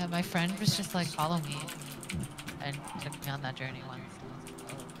 Yeah, my friend was just like, follow me. And took me on that journey once. And I was like,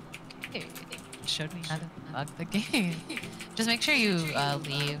 oh, okay. Showed me how to bug the game. Just make sure you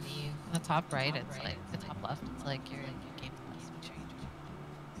leave. On the top right, it's like, the top left, it's like your game plus. Make sure you do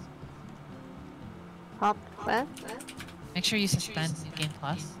it. Top left? Make sure you suspend Game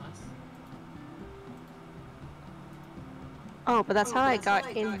Plus. Oh, but that's how I got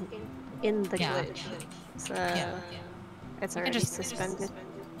in the Yeah. glitch. So Yeah. it's You can already just- suspended.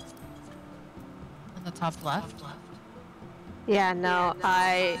 On the top left. Yeah, no,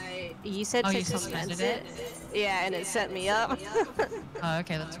 you said Oh, to you suspend suspended it. it? Yeah, and it set me up. Oh,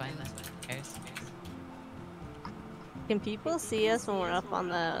 okay, that's fine then. Who cares? Can people see us when we're up on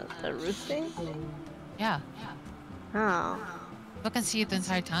the roof thing? Yeah. Oh. People can see you the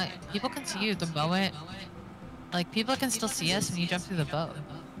entire time. People can see you the moment. Like, people can still see us when you jump through the boat.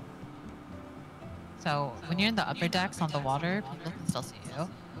 So, when you're in the upper decks on the water, people can still see you.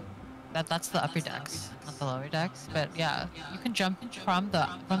 That's the upper decks, not the lower decks. But yeah, you can jump from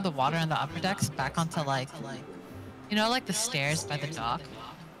the water on the upper decks back onto like the stairs by the dock.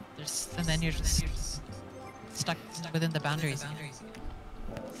 And then you're just stuck within the boundaries.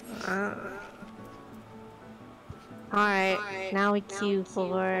 Alright, now we queue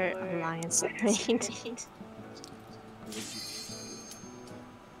for Alliance Raid.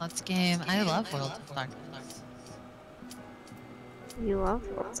 Let's game. I love World of Darkness. You love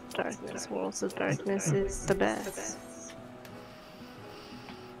Worlds of Darkness. Worlds of Darkness is the best.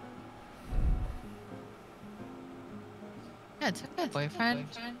 Yeah, it took my boyfriend.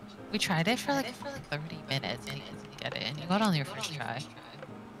 We tried it for like 30 minutes and he didn't get it. And you got it on your first try.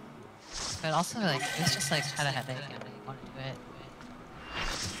 But also, like, it was just like had a headache and I didn't want to do it.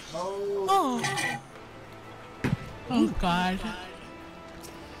 Oh God.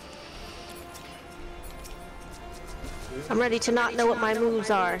 I'm ready to not know what my moves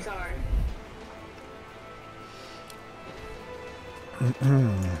are.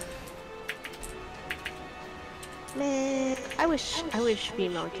 Man, I wish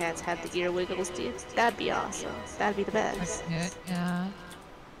female cats had the ear wiggles, dude. That'd be awesome. That'd be the best. That's good, yeah.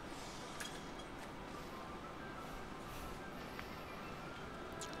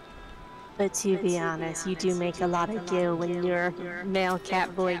 But to be honest, you do make a lot of gil when you're male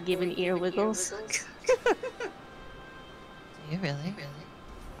cat boy giving ear wiggles. Do you really?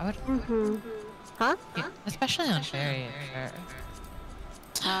 I would. Huh? Yeah, especially on Fairy, sure.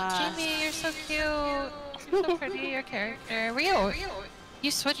 Jamie, you're so cute. You're so pretty. Your character. Were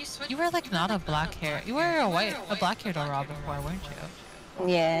you switched? You were like not a black hair. You were a black haired Aurora before, weren't you?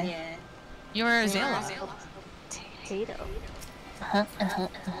 Yeah. You were Zayla. Potato.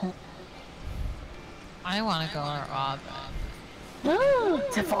 I want to go Aurora.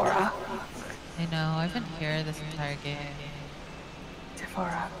 Sephora. I know. I've been here this entire game.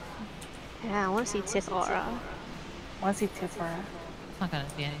 Sephora. Yeah, I want to see Tiffara. Want to see Sephora? It's not gonna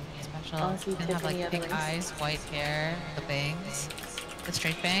be anything special. I wanna see You can have like Tiffany pink otherwise. eyes, white hair, the bangs. The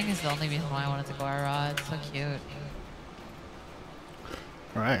straight bang is the only reason why I wanted to go Aurora. It's so cute.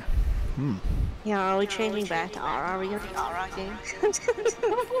 Alright. Yeah, are we changing back to Aura? Are we gonna be Aura game?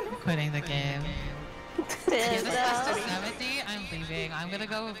 Quitting the game. Yeah, If it's past to 70, I'm leaving. I'm gonna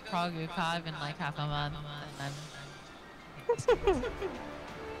go with Prague UCOV in like half a month. And then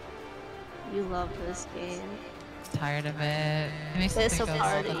You love this game. I'm tired of it. It makes me It's think a of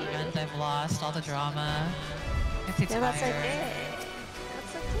all the party. friends I've lost, all the drama. Makes me Yeah, that's tired. okay.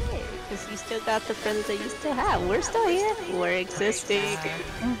 That's okay. Because you still got the friends that you still have. We're still here. We're existing.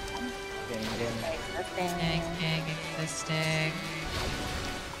 Gang existing.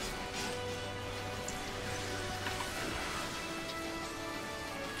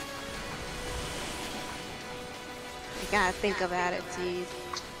 You gotta think about it, dude.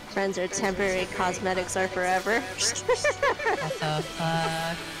 Friends are temporary, cosmetics are forever. What the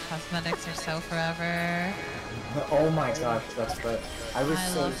fuck? Cosmetics are so forever. Oh my gosh, that's right. I was I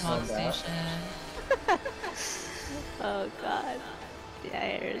so love Mod sad. Station. Oh god.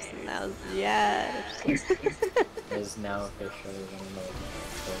 Yes, that was, yes. It is now officially one of my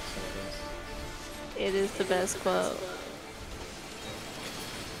quotes, I guess. It is the best quote.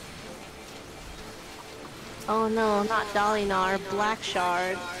 Oh no, not Dalinar, Black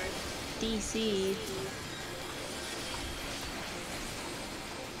Shard. DC.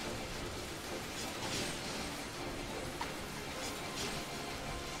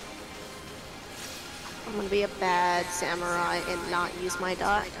 I'm gonna be a bad samurai and not use my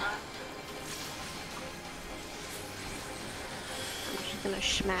dot. I'm just gonna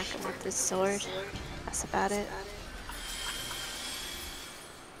smack him with this sword. That's about it.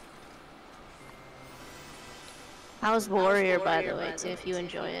 How's Warrior, by the way, too, if you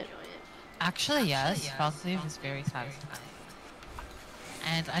enjoy it? Actually, yes. Fall Sleeve is very satisfying.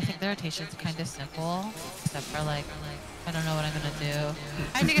 And I think the rotation's kind of simple, except for like, I don't know what I'm gonna do.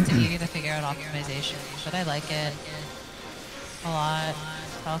 I think it's easy to figure out optimization, but I like it a lot.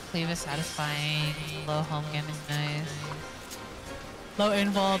 Fall Cleave is satisfying. Low home game is nice. Low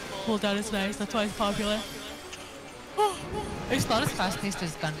involved cooldown is nice. That's why it's popular. It's not as fast-paced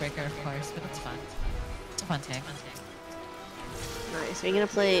as Gunbreaker, of course, but it's fun. It's a fun tank. Nice. Are you gonna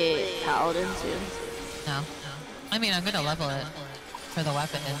play Paladin too? No. I mean, I'm gonna level it for the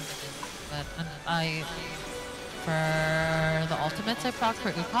weapon, but For the ultimates I proc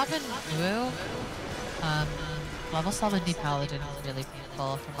for Ukop and Uu, level 70 Paladin is really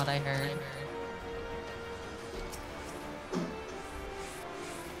painful from what I heard.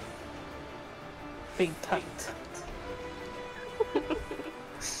 Big tight.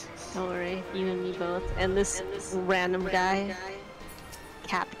 Don't worry, you and me both. And this random guy,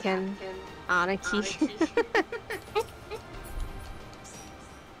 Captain Anarchy.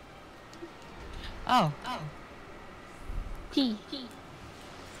 Oh. P.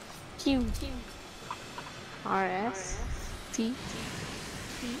 Q. RS. T.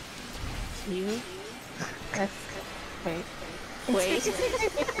 Q. Yes. Wait. Wait.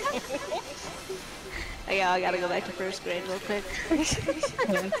 I gotta go back to first grade real quick.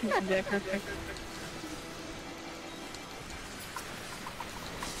 Yeah, perfect.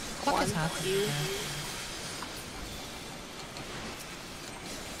 What is happening here?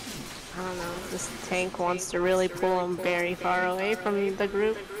 I don't know, this tank wants to really pull him very far away from the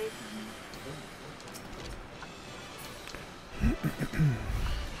group.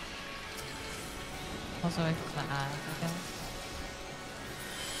 Also away from the eye, I guess.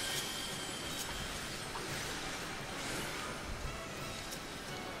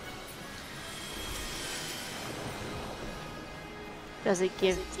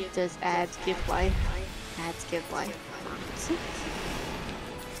 Does ads give life? Ads give life.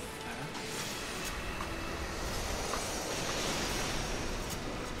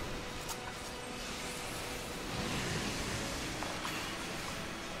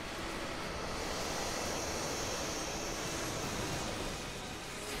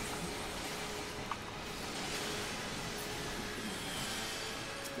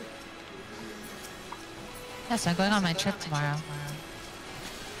 Yes, I'm going on my trip tomorrow.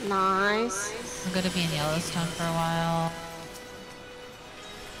 Nice. I'm gonna be in Yellowstone for a while.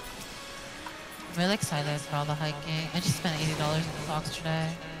 I'm really excited for all the hiking. I just spent $80 on socks today.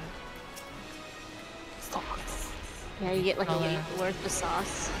 Sauce. Yeah, you get like a week worth of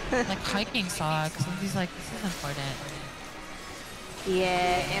sauce. Like hiking socks. And he's like, this is important.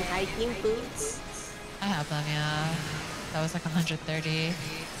 Yeah, and hiking boots. I have them, yeah. That was like 130.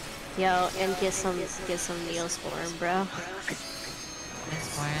 Yo, and get some Neosporin, bro. It's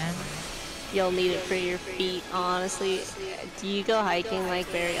foreign. You'll need it for your feet, honestly. Do you go hiking like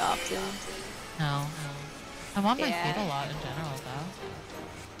very often? No. I'm on my Yeah. feet a lot in general, though.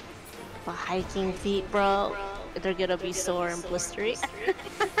 But hiking feet, bro, they're gonna be sore and blistery.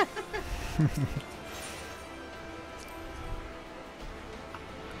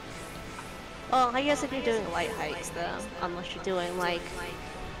 Well, I guess if you're doing light hikes, though, unless you're doing like,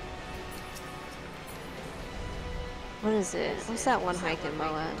 what is it? What's that one hike in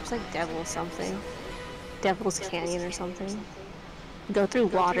Moab? It's like Devil something, Devil's Canyon or something. Go through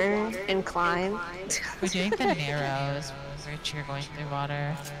water and climb. We're doing the Narrows, which you're going through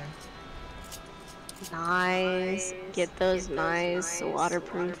water. Nice. Get those nice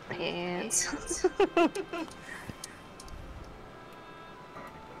waterproof pants.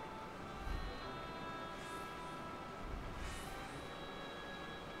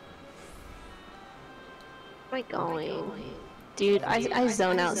 Where am I going? Dude, I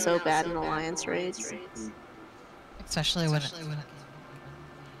zone out so bad in alliance raids. Especially when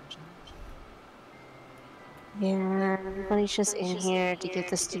Yeah, everybody's just in here to get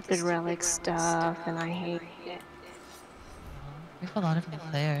the stupid relic stuff, and I hate it. we have a lot of new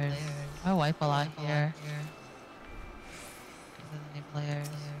players. I wipe a lot here. These are the new players.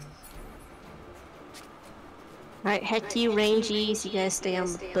 Alright, heck to you rangies, you guys stay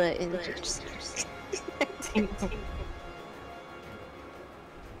on the button.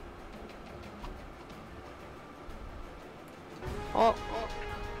 Oh.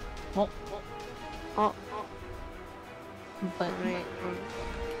 Oh. Oh. But right.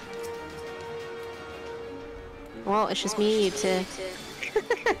 Well, it's just me and you two.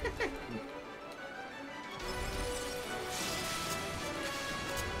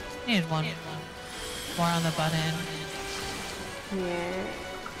 Need one more on the button. Yeah.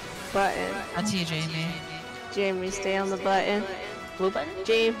 Button. That's you, Jamie. Jamie, stay on the button. Blue button?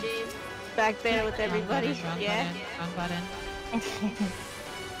 James. Back there with everybody. Wrong Yeah. button. Wrong button.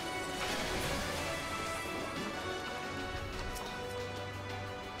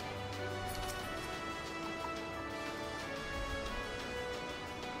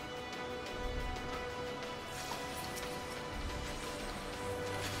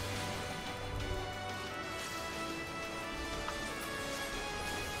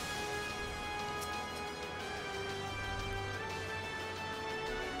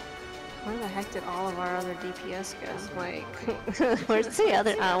 Where the heck did all of our other DPS go? Like, where's the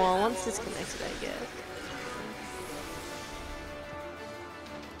other? Well, one's disconnected, I guess.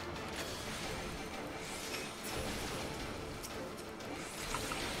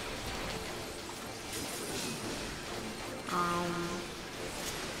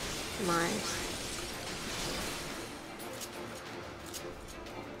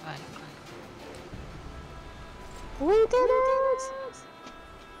 We did it!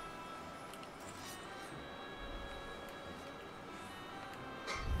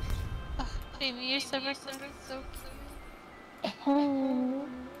 Jamie, your summer is so cute. Oh,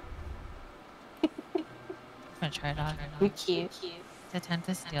 I'm gonna try it on. you're cute. The tent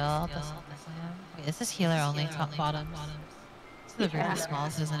to steal the Sultan. Wait, this is healer only, top bottom. This is the Yeah. Ruby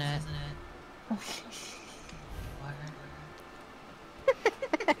Smalls, isn't it?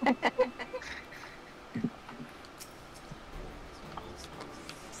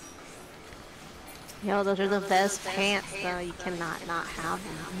 Yo, those are the best pants though. You cannot not have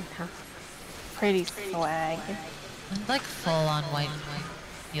them. Pretty swag. I'm like full on white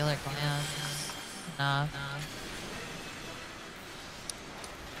healer glands. Enough.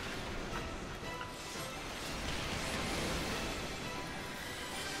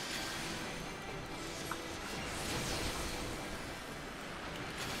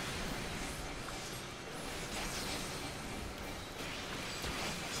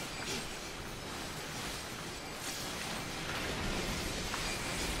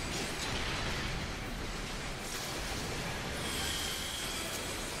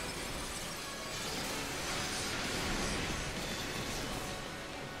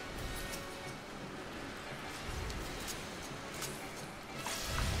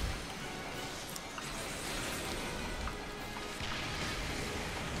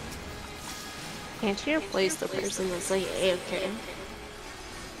 Can't you replace the person that's like AFK?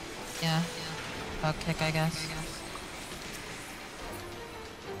 Yeah. Bug kick, I guess.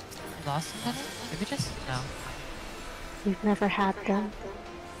 We lost him? Did we just? No. We've never had them.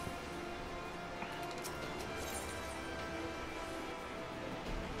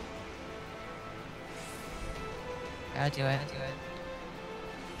 Gotta do it.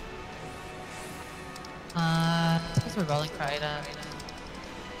 It's because we're rolling for item.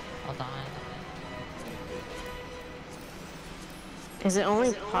 Hold on. Is it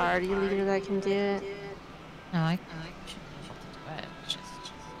only party leader that can do it? No, I should be able to do it. It's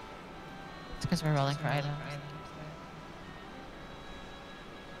just... It's because we're rolling for items.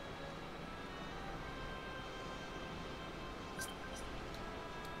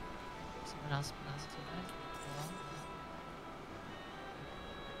 Someone else wants to do it.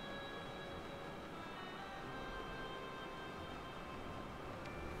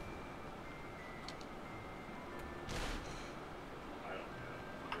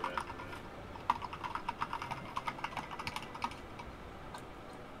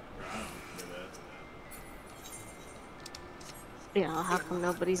 Cool. Yeah, how come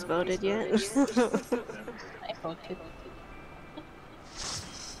nobody's voted yet? I voted.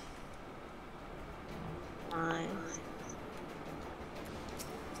 Fine.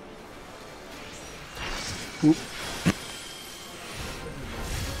 Oop.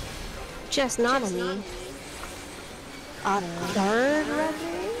 Just not a me. A third red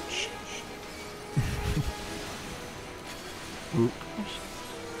mage? Oop.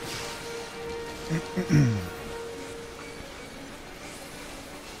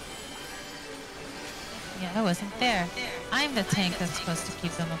 Yeah, I wasn't there. I'm the tank that's supposed to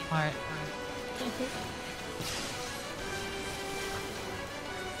keep them apart.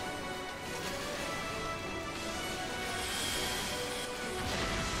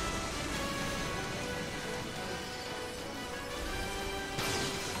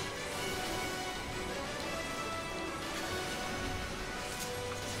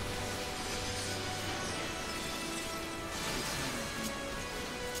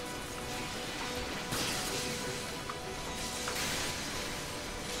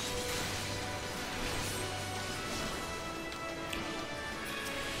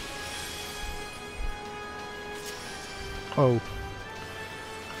 Oh.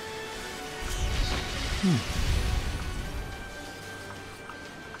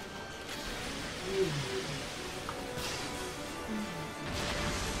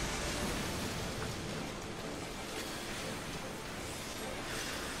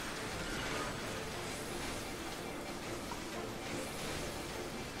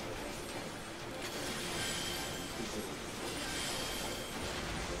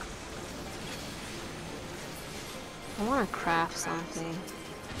 I want to craft something.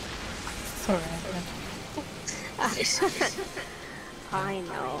 Sorry. I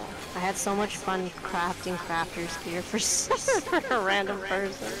know. I had so much fun crafting crafter's gear for, for a random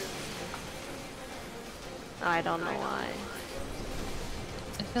person. I don't know why.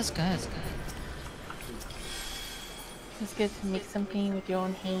 It feels good. It's good to make something with your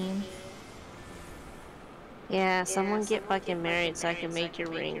own hands. Yeah, someone get fucking married so I can make your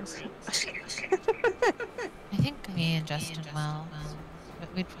rings. I think me and Justin will.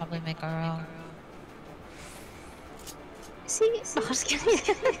 But we'd probably make our own. See? I'm just kidding.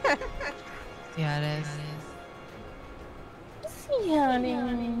 Yeah, it is.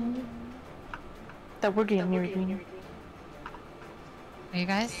 That we're getting married. Are you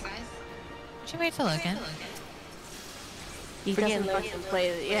guys? Would you wait to look in? He doesn't fucking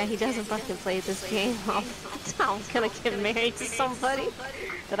play. Yeah, he doesn't fucking play this game. I'm gonna get married to somebody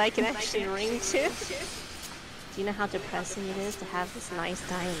that I can actually ring to. Do you know how depressing it is to have this nice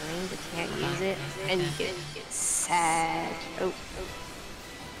diamond ring but can't use it? And you get sad. Oh.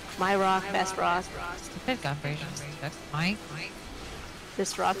 My rock, best rock. Stupid gun version. That's Mike.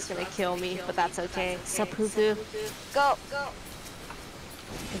 This rock's gonna kill me, but that's okay. Sapufu. Go! I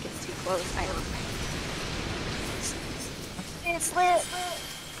think it's too close. I don't know. It's lit!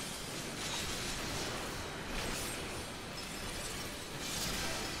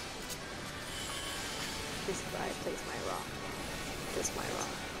 This is where I place my rock. This is my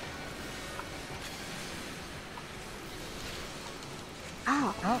rock.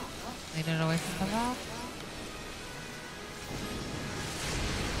 Ow! Oh, made it away from the rock.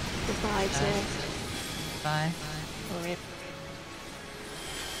 Goodbye, Tim. Bye. Alright.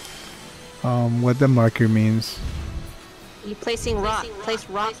 What the marker means. You placing rock. Place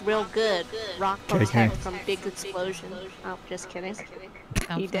rock real good. Rock Okay. protect from big explosion. Oh, just kidding.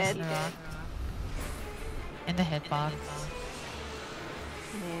 Down You close dead? to the rock. In the hitbox.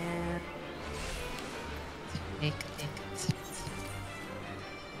 Yeah. Fake.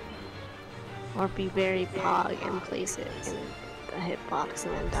 Or be very pog and place it in the hitbox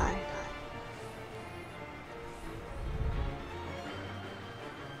and then die.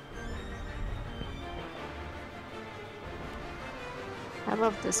 I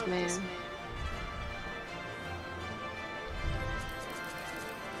love this man.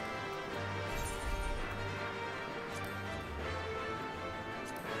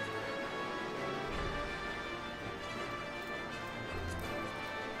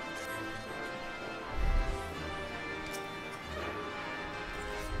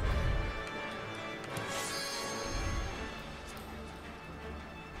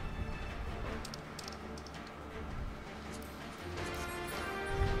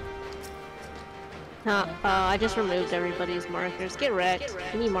 I just removed everybody's markers. Get wrecked.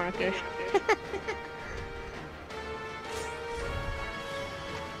 Give me markers.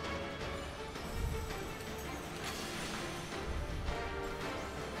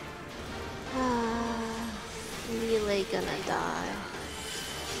 Really gonna die.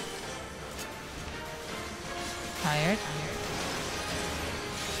 Tired?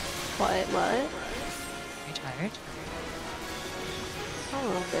 What? Are you tired? A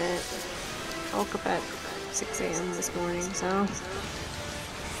little bit. I woke up at 6 a.m. this morning, so... I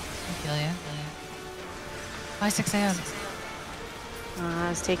feel ya. Why 6 a.m.? I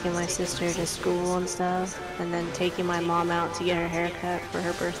was taking my sister to school and stuff, and then taking my mom out to get her haircut for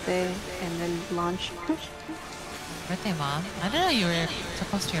her birthday, and then lunch. Birthday, Mom. I didn't know you were so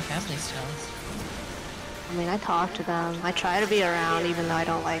close to your family still. I mean, I talk to them. I try to be around, even though I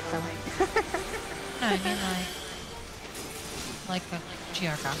don't like them. No, I mean like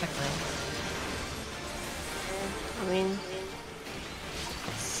geographically. I mean...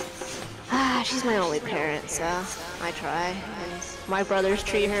 she's my only parent, so I try. And my brothers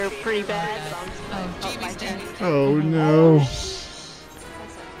treat her pretty bad. Oh, Jamie's dead. Oh no. It's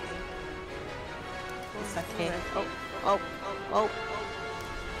okay. Oh.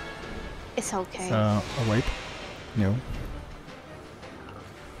 It's okay. A wipe? No.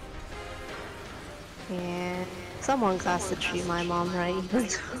 Yeah. Someone got to treat my mom right.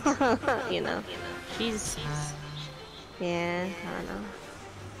 You know. She's... Yeah, I don't know.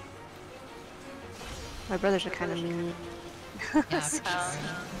 My brothers are kind of mean. Yeah, So,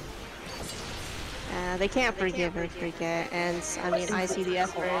 sure. they can't forgive or forget, and I mean, I see the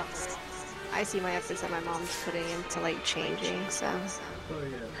efforts. I see my efforts that my mom's putting into like changing. So,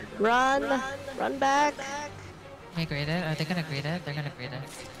 run back. They grade it? Are they gonna grade it? They're gonna grade it.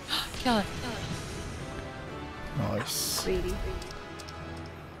 Kill it. Nice. Greedy.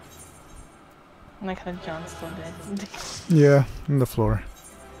 Oh my god, John's still dead. Yeah, on the floor.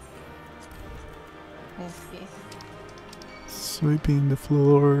 I see. Sweeping the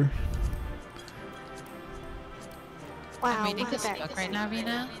floor. Wow, I'm reading look at this that. book right now,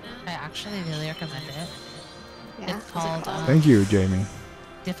 Rena. I actually really recommend it. Yeah, It's called Thank you, Jamie.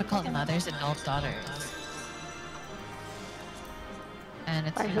 Difficult Mothers and Adult Daughters. And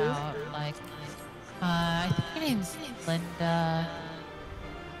it's By who? about like I think her name's Linda.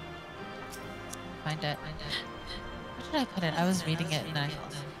 Find it. Where did I put it? I was reading it and then I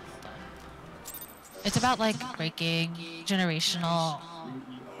lost it. It's about like breaking generational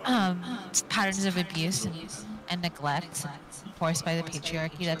patterns of abuse and neglect forced by the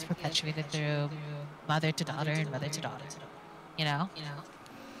patriarchy that's perpetuated through mother to daughter and mother to daughter. You know?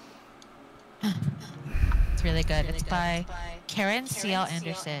 It's really good. It's by Karen C.L.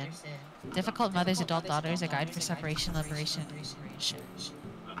 Anderson. Difficult Mothers, Adult Daughters, A Guide for Separation, Liberation, and Restoration.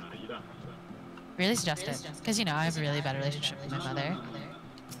 Really suggest it. Because, you know, I have a really bad relationship with my mother.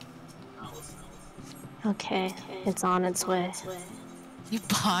 Okay, it's on its way. You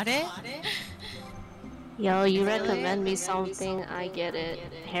bought it? Yo, you recommend me something, I get it.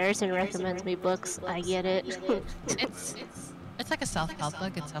 Harrison recommends me books, I get it. It's like a self-help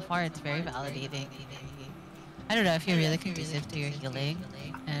book, and so far it's very validating. I don't know, if you're really conducive to your healing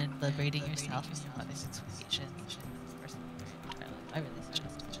and liberating yourself from your mother's expectations. I really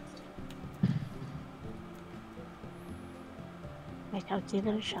suggest it. Like, I'll give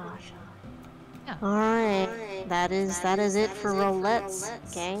it a shot. Yeah. Alright, that is it for roulettes,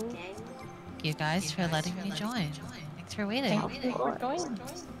 gang. Thank you guys for letting me join. Thanks for waiting.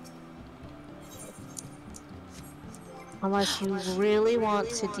 Unless you really want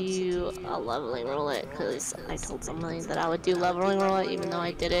to do a leveling roulette, because I told somebody that I would do leveling roulette even though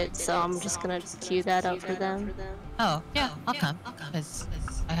I did it, so I'm just gonna queue that up for them. Oh, yeah, I'll come, because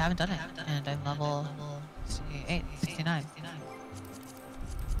I haven't done it, and I'm level 68, 69.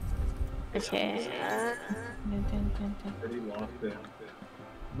 Okay. Already lost it.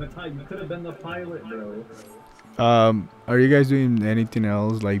 Matai, you could have been the pilot, bro. Are you guys doing anything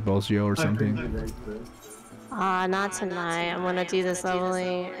else like Bosio or something? Not tonight. I'm gonna do this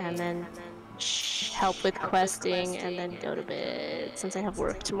leveling and then help with questing and then go to bed since I have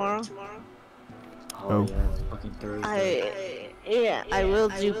work tomorrow. Oh, yeah, it's fucking Thursday. I will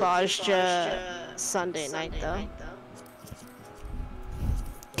do Bajja Sunday night though.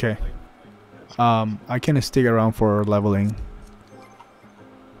 Okay. I can stick around for leveling.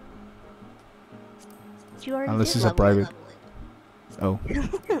 You already Unless did it's a private. Oh.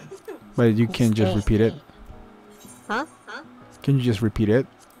 But you can just repeat it. Huh? Can you just repeat it?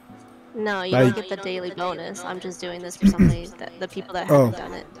 No, you don't get the daily bonus. I'm just doing this for somebody the people that haven't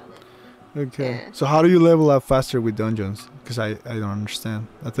done it. Okay. Yeah. So how do you level up faster with dungeons? Because I don't understand.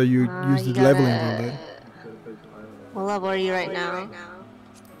 I thought you used the leveling roulette. What level are you right now?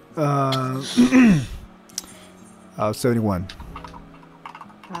 71.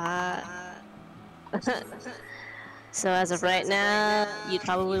 So as of right now, you'd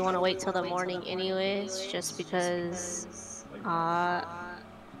probably want to wait till the morning anyways, just because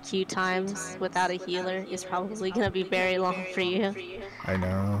queue times without a healer is probably going to be very long for you. I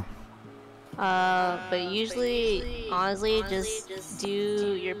know. But usually, honestly, just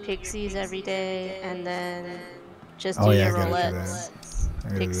do your pixies every day and then just do your roulettes.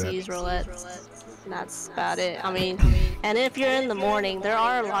 Pixies, roulettes. That's about it. I mean, and if you're in the morning, there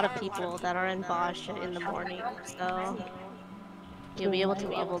are a lot of people that are in Bosch in the morning, so you'll be able to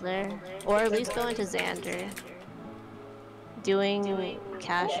level there. Or at least go into Xander. Doing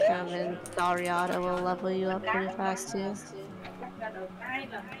Castrum and Dalriada will level you up pretty fast too.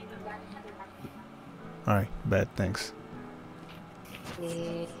 Alright, bet, thanks.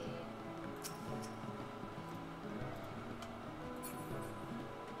 Yeah.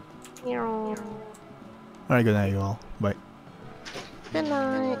 Alright, good night, you all. Bye. Good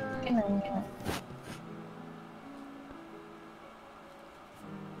night. Good night.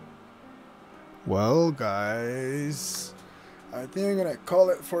 Well, guys, I think I'm gonna call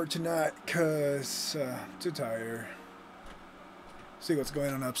it for tonight because too tired. See what's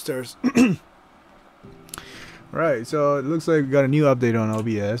going on upstairs. Right, so it looks like we got a new update on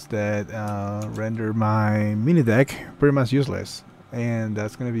OBS that rendered my mini deck pretty much useless, and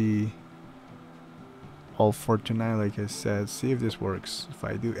that's gonna be all for tonight. Like I said, see if this works. If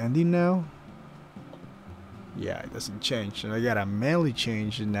I do ending now, yeah, it doesn't change, and I got a melee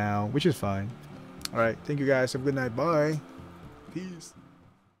change now, which is fine. Alright, thank you guys. Have a good night. Bye. Peace.